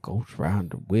whip. Goes right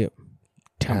the whip.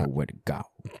 Tell me where to go.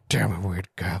 Tell me where to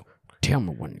go. Tell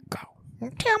me when to go.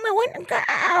 Tell me when to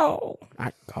go.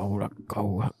 I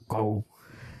go.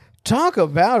 Talk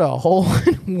about a hole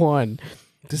in one.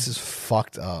 This is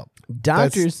fucked up.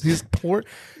 Doctors. These poor.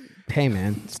 Hey,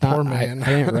 man. It's not, Poor man. I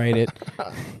didn't write it.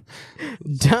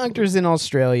 Doctors in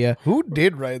Australia. Who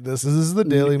did write this? This is the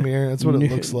Daily Mirror. That's what it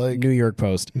looks like. New York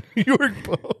Post. New York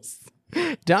Post.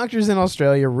 Doctors in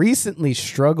Australia recently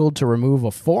struggled to remove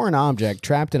a foreign object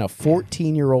trapped in a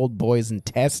 14-year-old boy's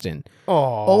intestine.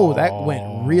 Oh, that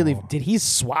went really... Did he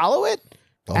swallow it?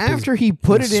 After he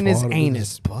put it in his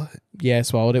anus. Butt. Yeah,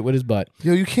 swallowed it with his butt.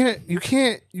 Yo, you can't.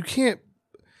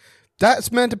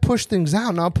 That's meant to push things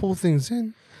out, not pull things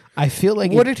in. I feel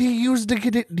like... What did he use to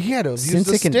get it? He had to have used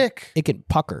a stick. It can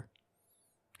pucker.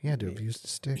 He had to have used a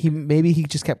stick. Maybe he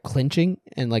just kept clenching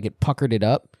and like it puckered it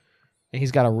up. And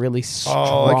he's got a really strong...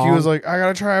 Oh, like he was like, I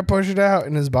gotta try to push it out.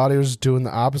 And his body was doing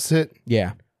the opposite.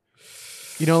 Yeah.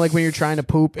 You know, like when you're trying to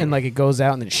poop and like it goes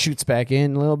out and then it shoots back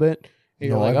in a little bit?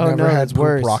 You're like, I've never had it's poop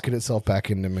worse. rocket itself back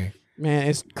into me. Man,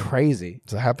 it's crazy.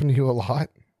 Does that happen to you a lot?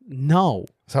 No.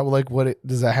 Is that like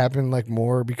does that happen like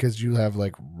more because you have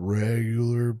like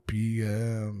regular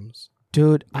BMs?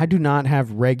 Dude, I do not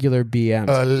have regular BMs.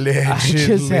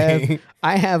 Allegedly.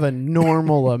 I have a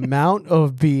normal amount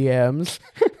of BMs.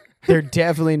 They're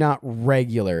definitely not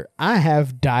regular. I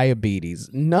have diabetes.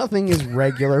 Nothing is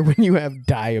regular when you have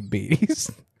diabetes.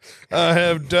 I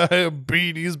have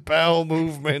diabetes bowel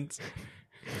movements.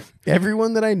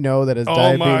 Everyone that I know that has all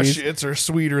diabetes... my shits are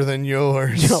sweeter than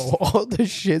yours. No, all the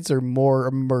shits are more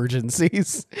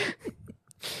emergencies.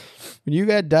 When you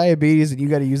got diabetes and you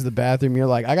got to use the bathroom, you're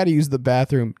like, I got to use the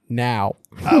bathroom now.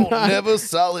 I will never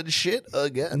solid shit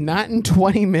again. Not in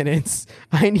 20 minutes.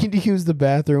 I need to use the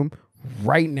bathroom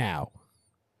right now.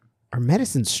 Our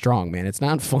medicine's strong, man. It's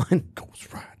not fun. Goes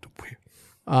right to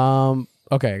where.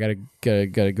 Okay, I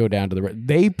gotta go down to the...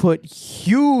 They put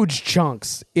huge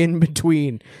chunks in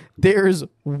between. There's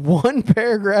one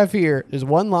paragraph here. There's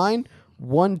one line,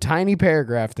 one tiny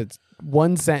paragraph that's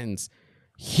one sentence.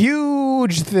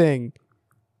 Huge thing.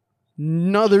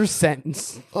 Another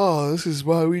sentence. Oh, this is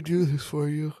why we do this for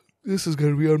you. This is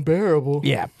going to be unbearable.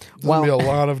 Yeah. There's going to be a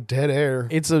lot of dead air.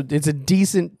 It's a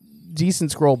decent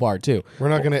scroll bar, too. We're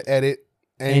not going to edit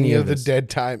any of the dead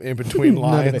time in between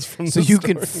lines from so the you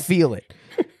story. can feel it.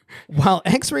 While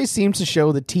X-ray seems to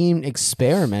show the team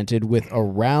experimented with a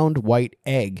round white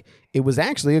egg, it was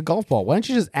actually a golf ball. Why don't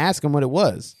you just ask him what it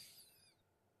was?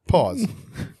 Pause.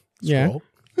 Yeah. Scroll.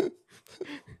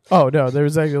 Oh, no, there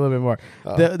was actually a little bit more.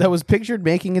 That was pictured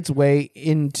making its way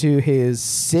into his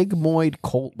sigmoid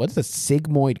colon. What's a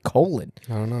sigmoid colon?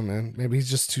 I don't know, man. Maybe he's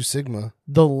just too sigma.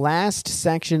 The last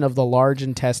section of the large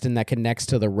intestine that connects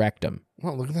to the rectum.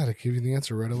 Oh, look at that. I gave you the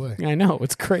answer right away. I know,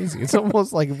 it's crazy. It's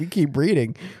almost like if we keep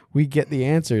reading, we get the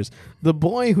answers. The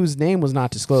boy, whose name was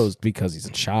not disclosed because he's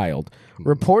a child,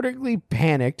 reportedly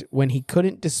panicked when he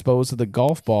couldn't dispose of the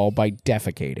golf ball by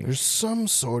defecating. There's some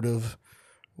sort of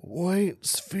white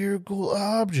spherical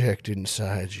object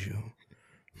inside you.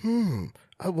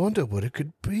 I wonder what it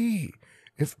could be.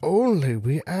 If only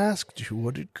we asked you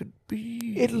what it could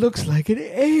be. It looks like an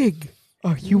egg.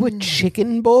 Are you a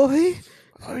chicken boy?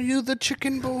 Are you the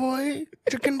chicken boy?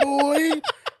 Chicken boy?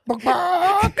 Bok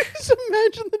bok. Just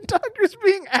imagine the doctors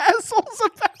being assholes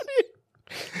about it.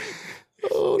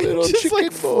 Oh, little Just chicken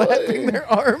like boy. flapping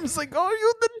their arms like, oh,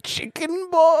 you the chicken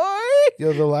boy?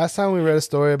 Yo, the last time we read a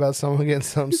story about someone getting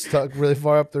something stuck really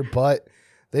far up their butt,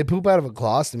 they poop out of a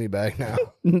colostomy bag now.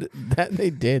 That they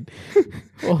did.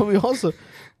 Well, we also...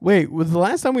 Wait, was the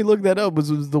last time we looked that up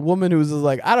was the woman who was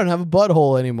like, I don't have a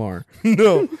butthole anymore.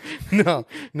 No.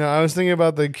 I was thinking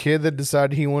about the kid that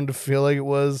decided he wanted to feel like it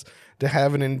was to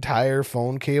have an entire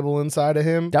phone cable inside of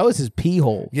him. That was his pee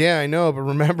hole. Yeah, I know, but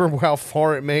remember how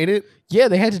far it made it? Yeah,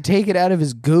 they had to take it out of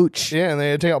his gooch. Yeah, and they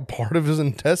had to take out part of his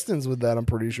intestines with that, I'm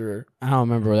pretty sure. I don't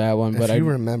remember that one, but if you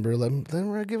remember, then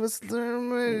give us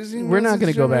we're not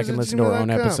going to go back and listen to our own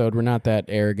episode. We're not that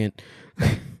arrogant.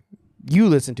 You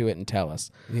listen to it and tell us.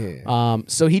 Yeah.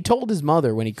 So he told his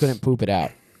mother when he couldn't poop it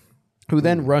out, who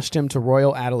then rushed him to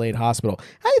Royal Adelaide Hospital.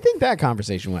 How do you think that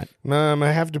conversation went? Mom,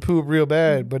 I have to poop real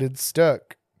bad, but it's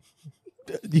stuck.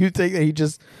 Do you think that he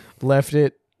just left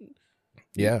it?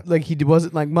 Yeah. Like he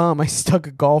wasn't like, Mom, I stuck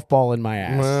a golf ball in my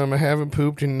ass. Mom, I haven't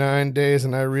pooped in 9 days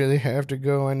and I really have to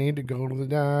go. I need to go to the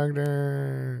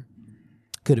doctor.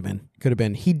 Could have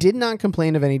been. He did not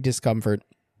complain of any discomfort.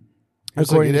 It's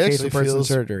According like, to it case of actually person feels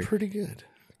surgery. pretty good.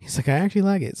 He's like, I actually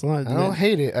like it. It's a lot. I don't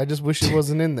hate it. I just wish it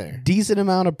wasn't in there. Decent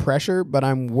amount of pressure, but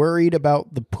I'm worried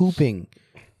about the pooping.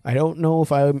 I don't know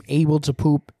if I'm able to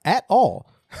poop at all.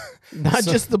 Not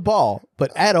just the ball,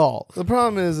 but at all. The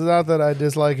problem is not that I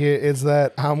dislike it. It's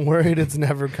that I'm worried it's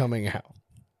never coming out.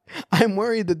 I'm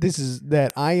worried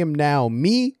that I am now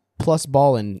me plus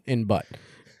ball in butt.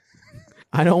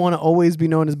 I don't want to always be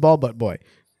known as ball butt boy.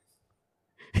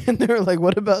 And they're like,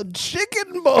 what about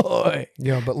chicken boy?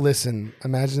 Yo, but listen,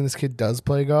 imagine this kid does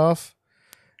play golf.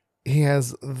 He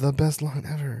has the best line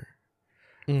ever.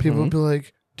 People would be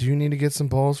like, do you need to get some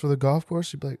balls for the golf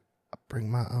course? He'd be like, I'll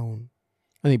bring my own.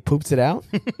 And he poops it out?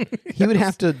 He would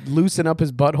have to loosen up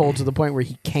his butthole to the point where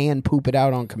he can poop it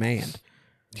out on command.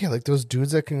 Yeah, like those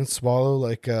dudes that can swallow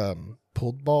like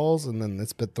pulled balls and then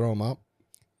this bit throw them up.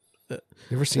 You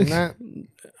ever seen that?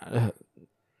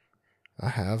 I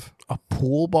have. A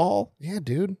pool ball? Yeah,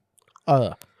 dude.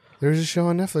 Uh, There's a show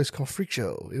on Netflix called Freak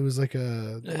Show. It was like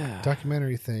a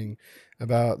documentary thing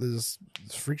about this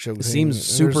freak show. It seems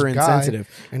super insensitive.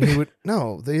 And he would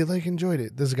they like enjoyed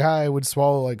it. This guy would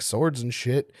swallow like swords and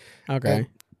shit. Okay. And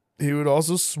he would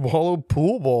also swallow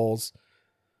pool balls.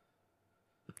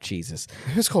 Jesus.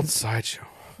 It was called Sideshow.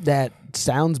 That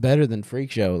sounds better than Freak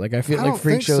Show. Like I feel I like don't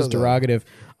Freak think Show is so, though. derogative.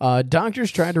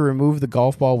 Doctors tried to remove the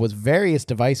golf ball with various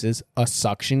devices: a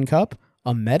suction cup,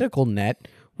 a medical net.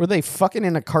 Were they fucking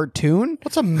in a cartoon?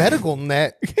 What's a medical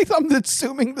net? I'm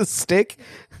assuming the stick,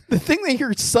 the thing that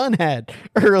your son had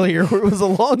earlier, where it was a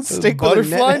long stick with a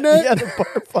butterfly net? Yeah, the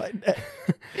butterfly net.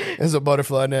 It's a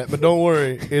butterfly net, but don't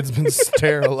worry, it's been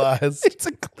sterilized. It's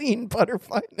a clean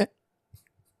butterfly net.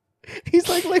 He's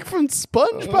like from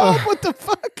SpongeBob. What the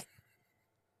fuck?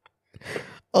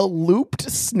 A looped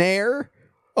snare,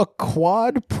 a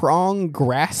quad prong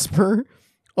grasper,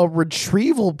 a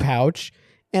retrieval pouch,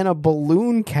 and a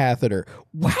balloon catheter.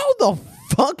 How the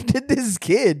fuck did this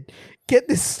kid get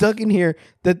this stuck in here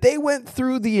that they went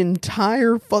through the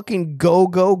entire fucking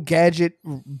go-go gadget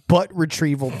butt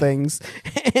retrieval things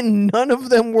and none of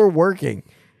them were working?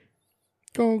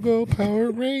 Go Power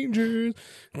Rangers.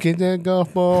 Get that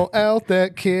golf ball out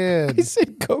that kid. I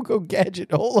said go-go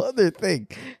gadget, a whole other thing.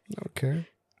 Okay.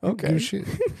 Okay. Give a shit.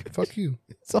 Fuck you.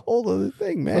 It's a whole other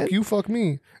thing, man. Fuck you, fuck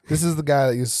me. This is the guy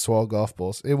that used to swallow golf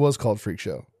balls. It was called Freak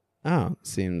Show. Oh,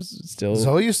 seems still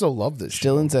Zoe used to love this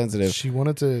still show. insensitive. She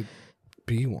wanted to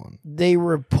be one. They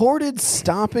reported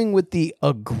stopping with the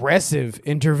aggressive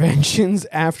interventions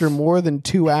after more than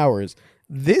 2 hours.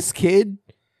 This kid,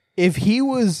 if he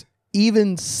was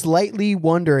even slightly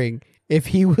wondering if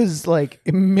he was like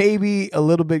maybe a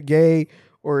little bit gay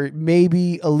or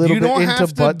maybe a little bit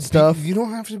into butt stuff. You don't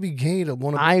have to be gay to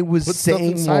want to. I was put stuff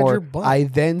saying inside more. your butt. I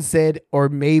then said, or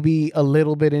maybe a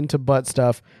little bit into butt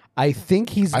stuff. I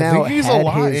think he's now. I think he's a had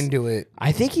lot his- into it.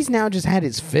 I think he's now just had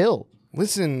his fill.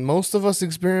 Listen, most of us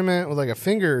experiment with like a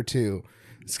finger or two.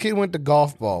 This kid went to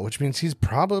golf ball, which means he's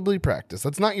probably practiced.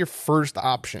 That's not your first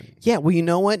option. Yeah, well, you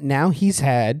know what? Now he's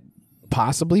had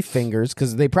possibly fingers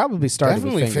because they probably started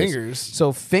Definitely with fingers. fingers.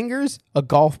 So fingers, a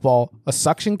golf ball, a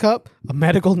suction cup, a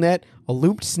medical net, a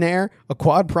looped snare, a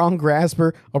quad prong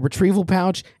grasper, a retrieval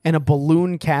pouch, and a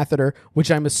balloon catheter, which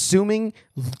I'm assuming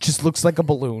just looks like a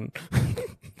balloon.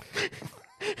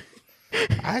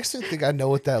 I actually think I know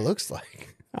what that looks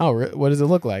like. Oh, what does it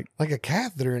look like? Like a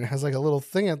catheter, and it has like a little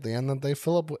thing at the end that they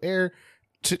fill up with air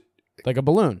to Like a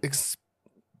balloon.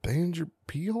 expand your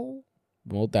pee hole.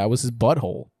 Well, that was his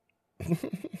butthole.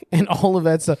 And all of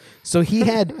that stuff. So he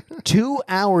had 2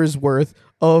 hours worth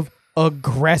of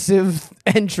aggressive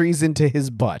entries into his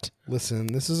butt. Listen,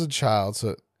 this is a child,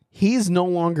 so He's no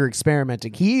longer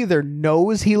experimenting. He either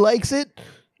knows he likes it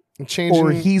changing,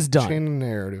 or he's done. Changing the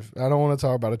narrative. I don't want to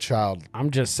talk about a child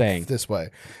I'm just saying. this way,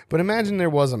 but imagine there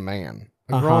was a man,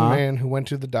 a grown man who went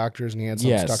to the doctors and he had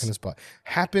something Yes. stuck in his butt.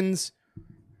 Happens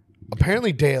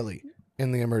apparently daily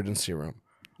in the emergency room.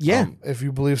 Yeah. If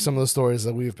you believe some of the stories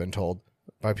that we've been told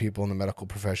by people in the medical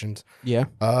professions. Yeah.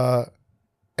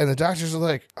 And the doctors are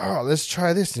like, oh, let's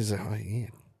try this. And he's like, oh, yeah,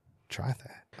 try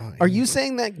that. Oh, Are yeah. you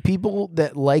saying that people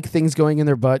that like things going in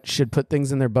their butt should put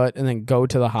things in their butt and then go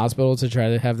to the hospital to try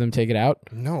to have them take it out?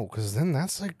 No, because then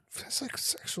that's like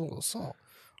sexual assault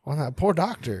on that poor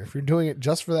doctor. If you're doing it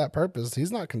just for that purpose,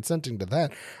 he's not consenting to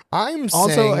that.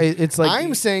 Also, it's like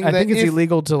I'm saying I that think it's if-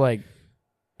 illegal to like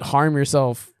harm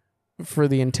yourself for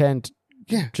the intent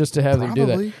Yeah, just to have them do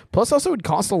probably. that. Plus, also, it would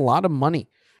cost a lot of money.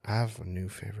 I have a new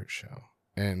favorite show,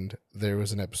 and there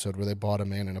was an episode where they bought a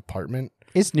man an apartment.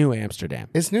 It's New Amsterdam.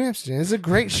 It's New Amsterdam. It's a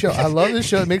great show. I love this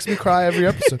show. It makes me cry every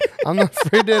episode. I'm not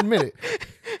afraid to admit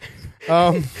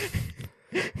it.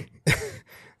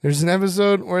 There's an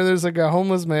episode where there's like a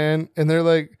homeless man and they're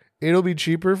like, it'll be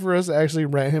cheaper for us to actually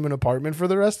rent him an apartment for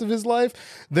the rest of his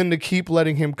life than to keep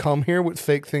letting him come here with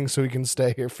fake things so he can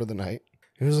stay here for the night.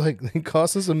 It was like, it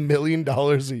costs us $1 million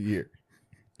a year.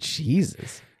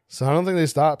 Jesus. So I don't think they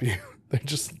stop you.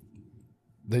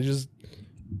 They just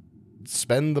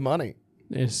spend the money.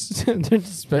 They're just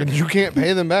And you can't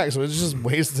pay them back, so it's just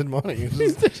wasted money. It's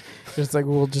just- Just like,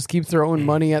 we'll just keep throwing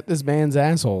money at this man's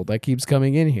asshole that keeps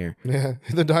coming in here. yeah.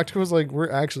 The doctor was like, we're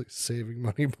actually saving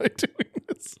money by doing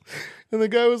this. And the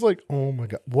guy was like, oh my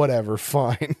God, whatever,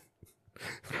 fine.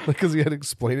 Because he had to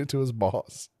explain it to his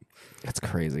boss. That's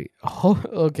crazy. Oh,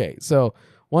 okay, so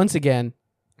once again,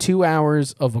 2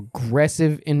 hours of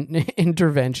aggressive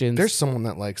interventions. There's someone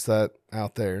that likes that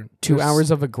out there. 2 There's- hours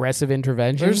of aggressive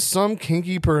interventions. There's some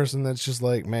kinky person that's just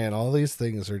like, man, all these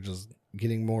things are just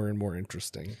getting more and more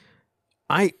interesting.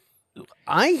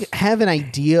 I have an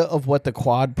idea of what the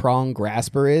quad prong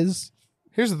grasper is.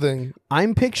 Here's the thing.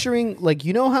 I'm picturing, like,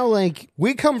 you know how, like,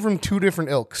 We come from two different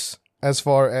ilks as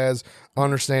far as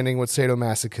understanding what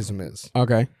sadomasochism is.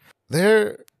 okay,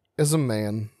 There is a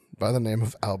man by the name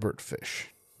of Albert Fish,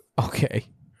 okay,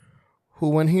 who,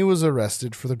 when he was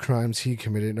arrested for the crimes he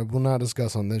committed, and will not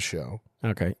discuss on this show,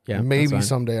 okay, yeah, maybe that's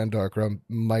someday on Dark Realm,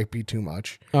 might be too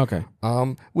much, fine. Okay,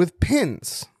 with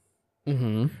pins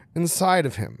inside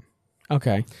of him,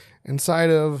 okay, inside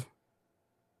of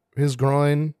his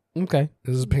groin, okay.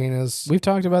 his penis. We've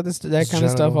talked about this, that kind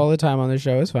of stuff Genital. all the time on this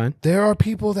show. It's fine. There are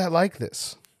people that like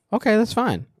this. Okay, that's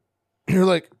fine. You're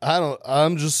like,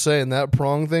 I'm just saying that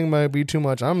prong thing might be too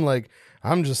much. I'm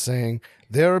just saying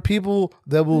there are people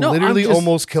that will No, literally I'm just-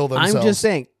 almost kill themselves. I'm just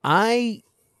saying, I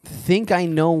think I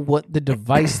know what the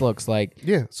device looks like.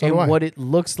 Yeah, so and do I. what it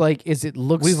looks like is it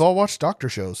looks We've all watched doctor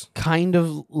shows. kind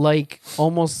of like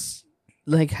almost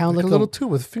like how Like a little tube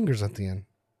with fingers at the end.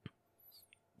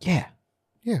 yeah.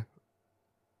 Yeah.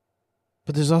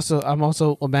 But I'm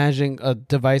also imagining a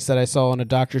device that I saw on a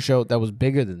doctor show that was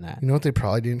bigger than that. You know what they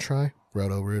probably didn't try?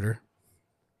 Roto-Rooter.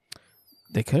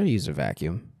 They could have used a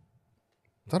vacuum.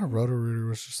 I thought a Roto-Rooter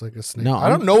was just like a snake. No, I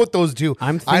don't know what those do.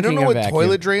 I'm I don't thinking know a what vacuum.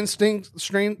 toilet drain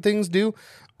things do.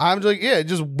 I'm just like, yeah, it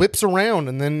just whips around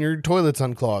and then your toilet's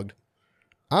unclogged.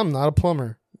 I'm not a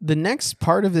plumber. The next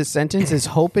part of this sentence is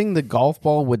hoping the golf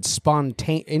ball would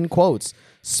in quotes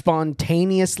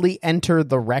spontaneously enter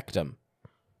the rectum.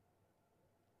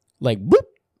 Like boop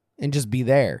and just be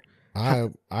there.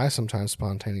 I sometimes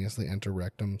spontaneously enter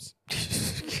rectums.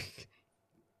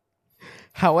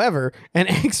 However, an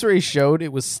x-ray showed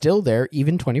it was still there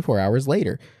even 24 hours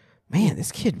later. Man,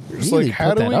 this kid really It's like, how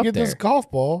put do that we up get there. this golf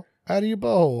ball out of your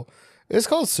bowl? It's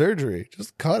called surgery.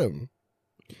 Just cut him.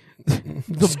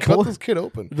 Just cut this kid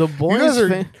open. The You boys guys are,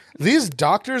 fa- these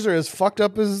doctors are as fucked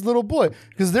up as his little boy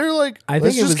because they're like, I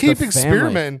let's think it just was keep the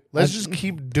experimenting. family. Let's just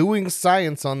keep doing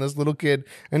science on this little kid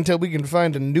until we can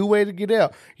find a new way to get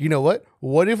out. You know what?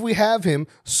 What if we have him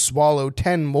swallow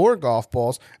 10 more golf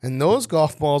balls and those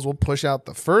golf balls will push out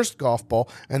the first golf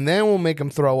ball and then we'll make him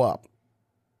throw up?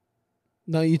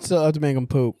 No, you'd still have to make them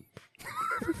poop.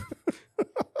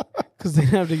 Because they'd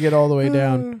have to get all the way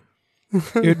down.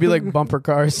 It would be like bumper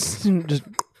cars. Just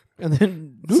and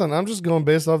then Listen, I'm just going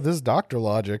based off this doctor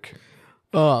logic.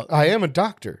 I am a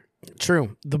doctor.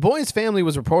 True. The boy's family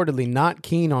was reportedly not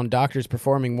keen on doctors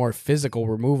performing more physical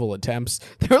removal attempts.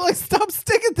 They were like, stop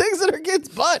sticking things in our kid's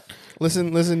butt.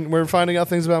 Listen, we're finding out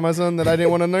things about my son that I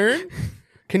didn't want to learn.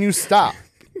 Can you stop?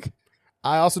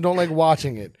 I also don't like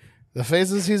watching it. The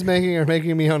faces he's making are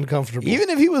making me uncomfortable. Even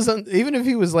if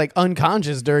he was like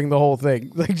unconscious during the whole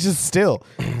thing, like just still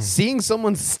seeing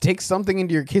someone stick something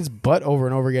into your kid's butt over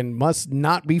and over again must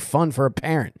not be fun for a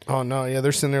parent. Oh no, yeah,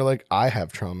 they're sitting there like, I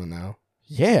have trauma now.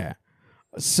 Yeah.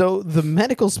 So the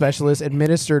medical specialist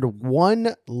administered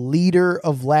 1 liter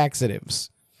of laxatives,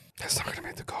 That's not gonna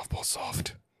make the golf ball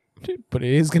soft. but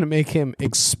it is going to make him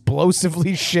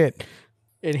explosively shit.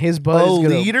 And his butt is gonna,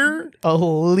 liter? a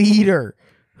liter.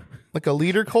 Like a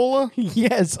liter cola?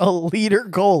 Yes, a liter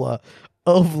cola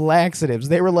of laxatives.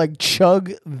 They were like,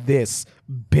 chug this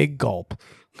big gulp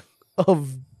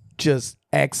of just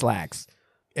X-Lax.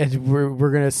 And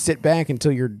we're going to sit back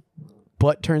until your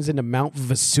butt turns into Mount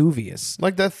Vesuvius.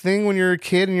 Like that thing when you're a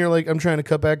kid and you're like, I'm trying to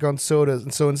cut back on sodas.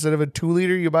 And so instead of a 2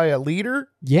 liter, you buy a liter?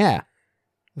 Yeah.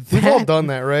 We've all done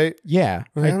that, right? Yeah.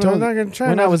 I'm not gonna try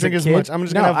when not I to was drink a as kid, much. I'm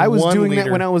just no, gonna have I was 1 doing that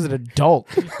liter. when I was an adult.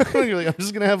 You're like, I'm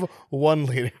just gonna have 1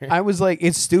 liter. I was like,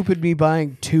 it's stupid me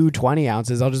buying 2 20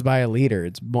 ounces. I'll just buy a liter.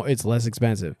 It's less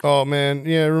expensive. Oh man,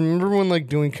 yeah. Remember when like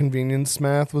doing convenience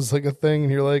math was like a thing,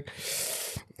 and you're like,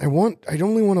 I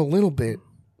only want a little bit,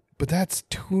 But that's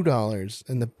 $2,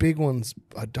 and the big one's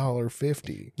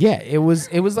 $1.50. Yeah, it was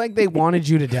like they wanted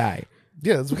you to die.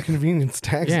 Yeah, that's what convenience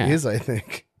tax Yeah. is, I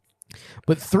think.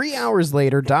 But 3 hours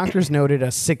later, doctors noted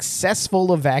a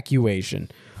successful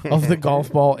evacuation of the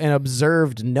golf ball and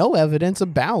observed no evidence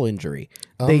of bowel injury.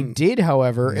 They did,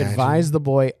 however, advise the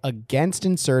boy against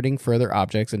inserting further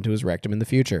objects into his rectum in the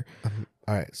future.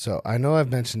 All right, so I know I've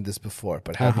mentioned this before,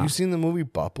 but have you seen the movie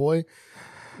Butt Boy?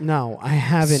 No, I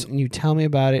haven't, and you tell me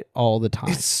about it all the time.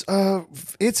 It's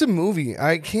a movie.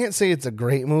 I can't say it's a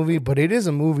great movie, but it is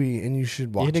a movie, and you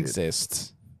should watch it. It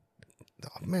exists.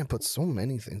 Oh, man put so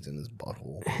many things in his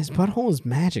butthole. His butthole is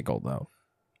magical, though.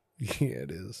 Yeah,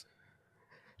 it is.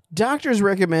 Doctors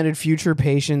recommended future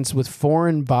patients with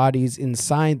foreign bodies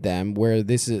inside them, where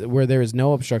there is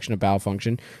no obstruction of bowel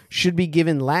function, should be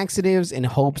given laxatives in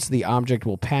hopes the object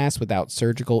will pass without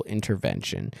surgical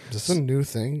intervention. Is this a new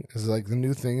thing? Is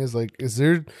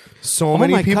there so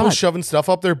many my people God. shoving stuff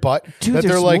up their butt Dude, that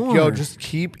they're there's like, more. yo, just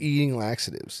keep eating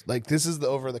laxatives. Like, this is the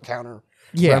over-the-counter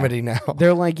Yeah. remedy now.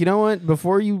 They're like, you know what?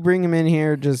 Before you bring him in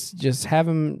here, just have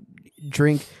him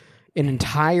drink an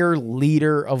entire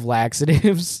liter of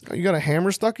laxatives. You got a hammer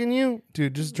stuck in you?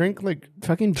 Dude, just drink like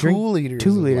Fucking 2 drink liters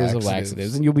 2 liters of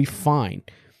laxatives, and you'll be fine.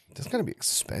 That's gotta be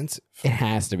expensive. It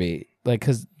has to be, like,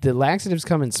 because the laxatives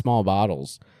come in small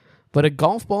bottles. But a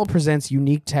golf ball presents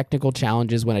unique technical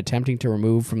challenges when attempting to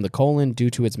remove from the colon due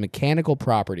to its mechanical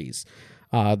properties.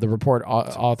 The report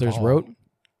authors wrote.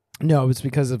 No, it's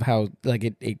because of how like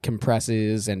it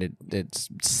compresses and it's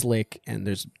slick and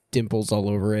there's dimples all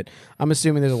over it. I'm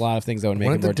assuming there's a lot of things that would make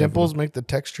Wouldn't it more the dimples difficult. make the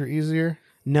texture easier?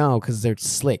 No, because they're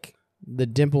slick. The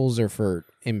dimples are for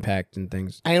impact and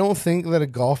things. I don't think that a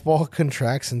golf ball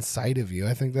contracts inside of you.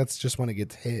 I think that's just when it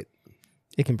gets hit.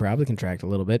 It can probably contract a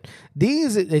little bit.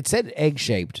 These, it said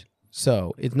egg-shaped,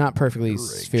 so it's not perfectly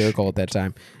spherical at that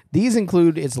time. These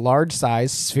include its large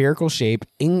size, spherical shape.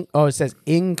 It says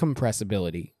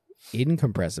incompressibility.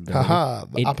 Incompressibility. Haha,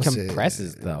 the it opposite.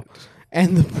 compresses, though.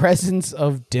 And the presence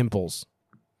of dimples,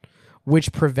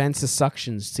 which prevents a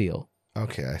suction seal.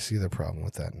 Okay, I see the problem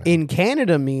with that now. In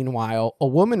Canada, meanwhile, a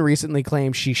woman recently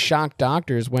claimed she shocked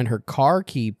doctors when her car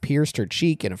key pierced her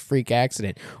cheek in a freak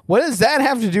accident. What does that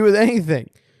have to do with anything?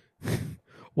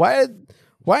 Why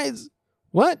is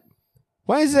that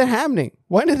happening?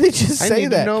 Why did they just I say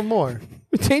need that? to know more.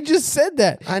 They just said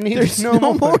that. I need There's to know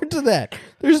no more. more to that.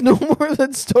 There's no more of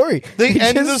that story. They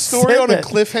ended the just story said on a that.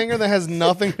 cliffhanger that has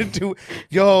nothing to do.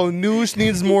 Yo, news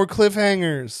needs more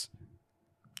cliffhangers.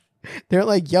 They're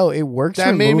like, yo, it works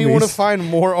That for made me want to movies. find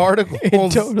more articles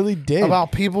It totally did.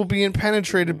 about people being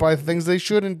penetrated by things they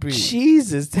shouldn't be.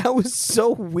 Jesus, that was so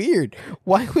weird.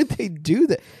 Why would they do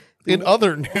that? In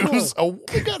other news, a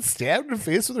woman got stabbed in the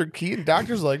face with her key, and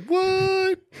doctors like,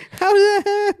 what? How did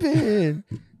that happen?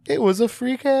 It was a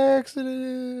freak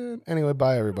accident. Anyway,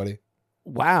 bye, everybody.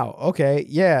 Wow. Okay.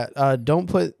 Yeah. Don't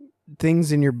put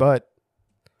things in your butt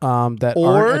that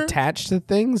Or- aren't attached to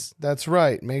things. That's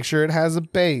right. Make sure it has a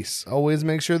base. Always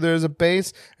make sure there's a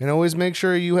base, and always make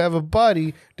sure you have a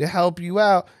buddy to help you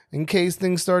out in case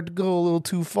things start to go a little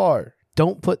too far.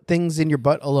 Don't put things in your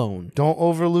butt alone. Don't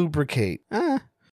over lubricate. Ah.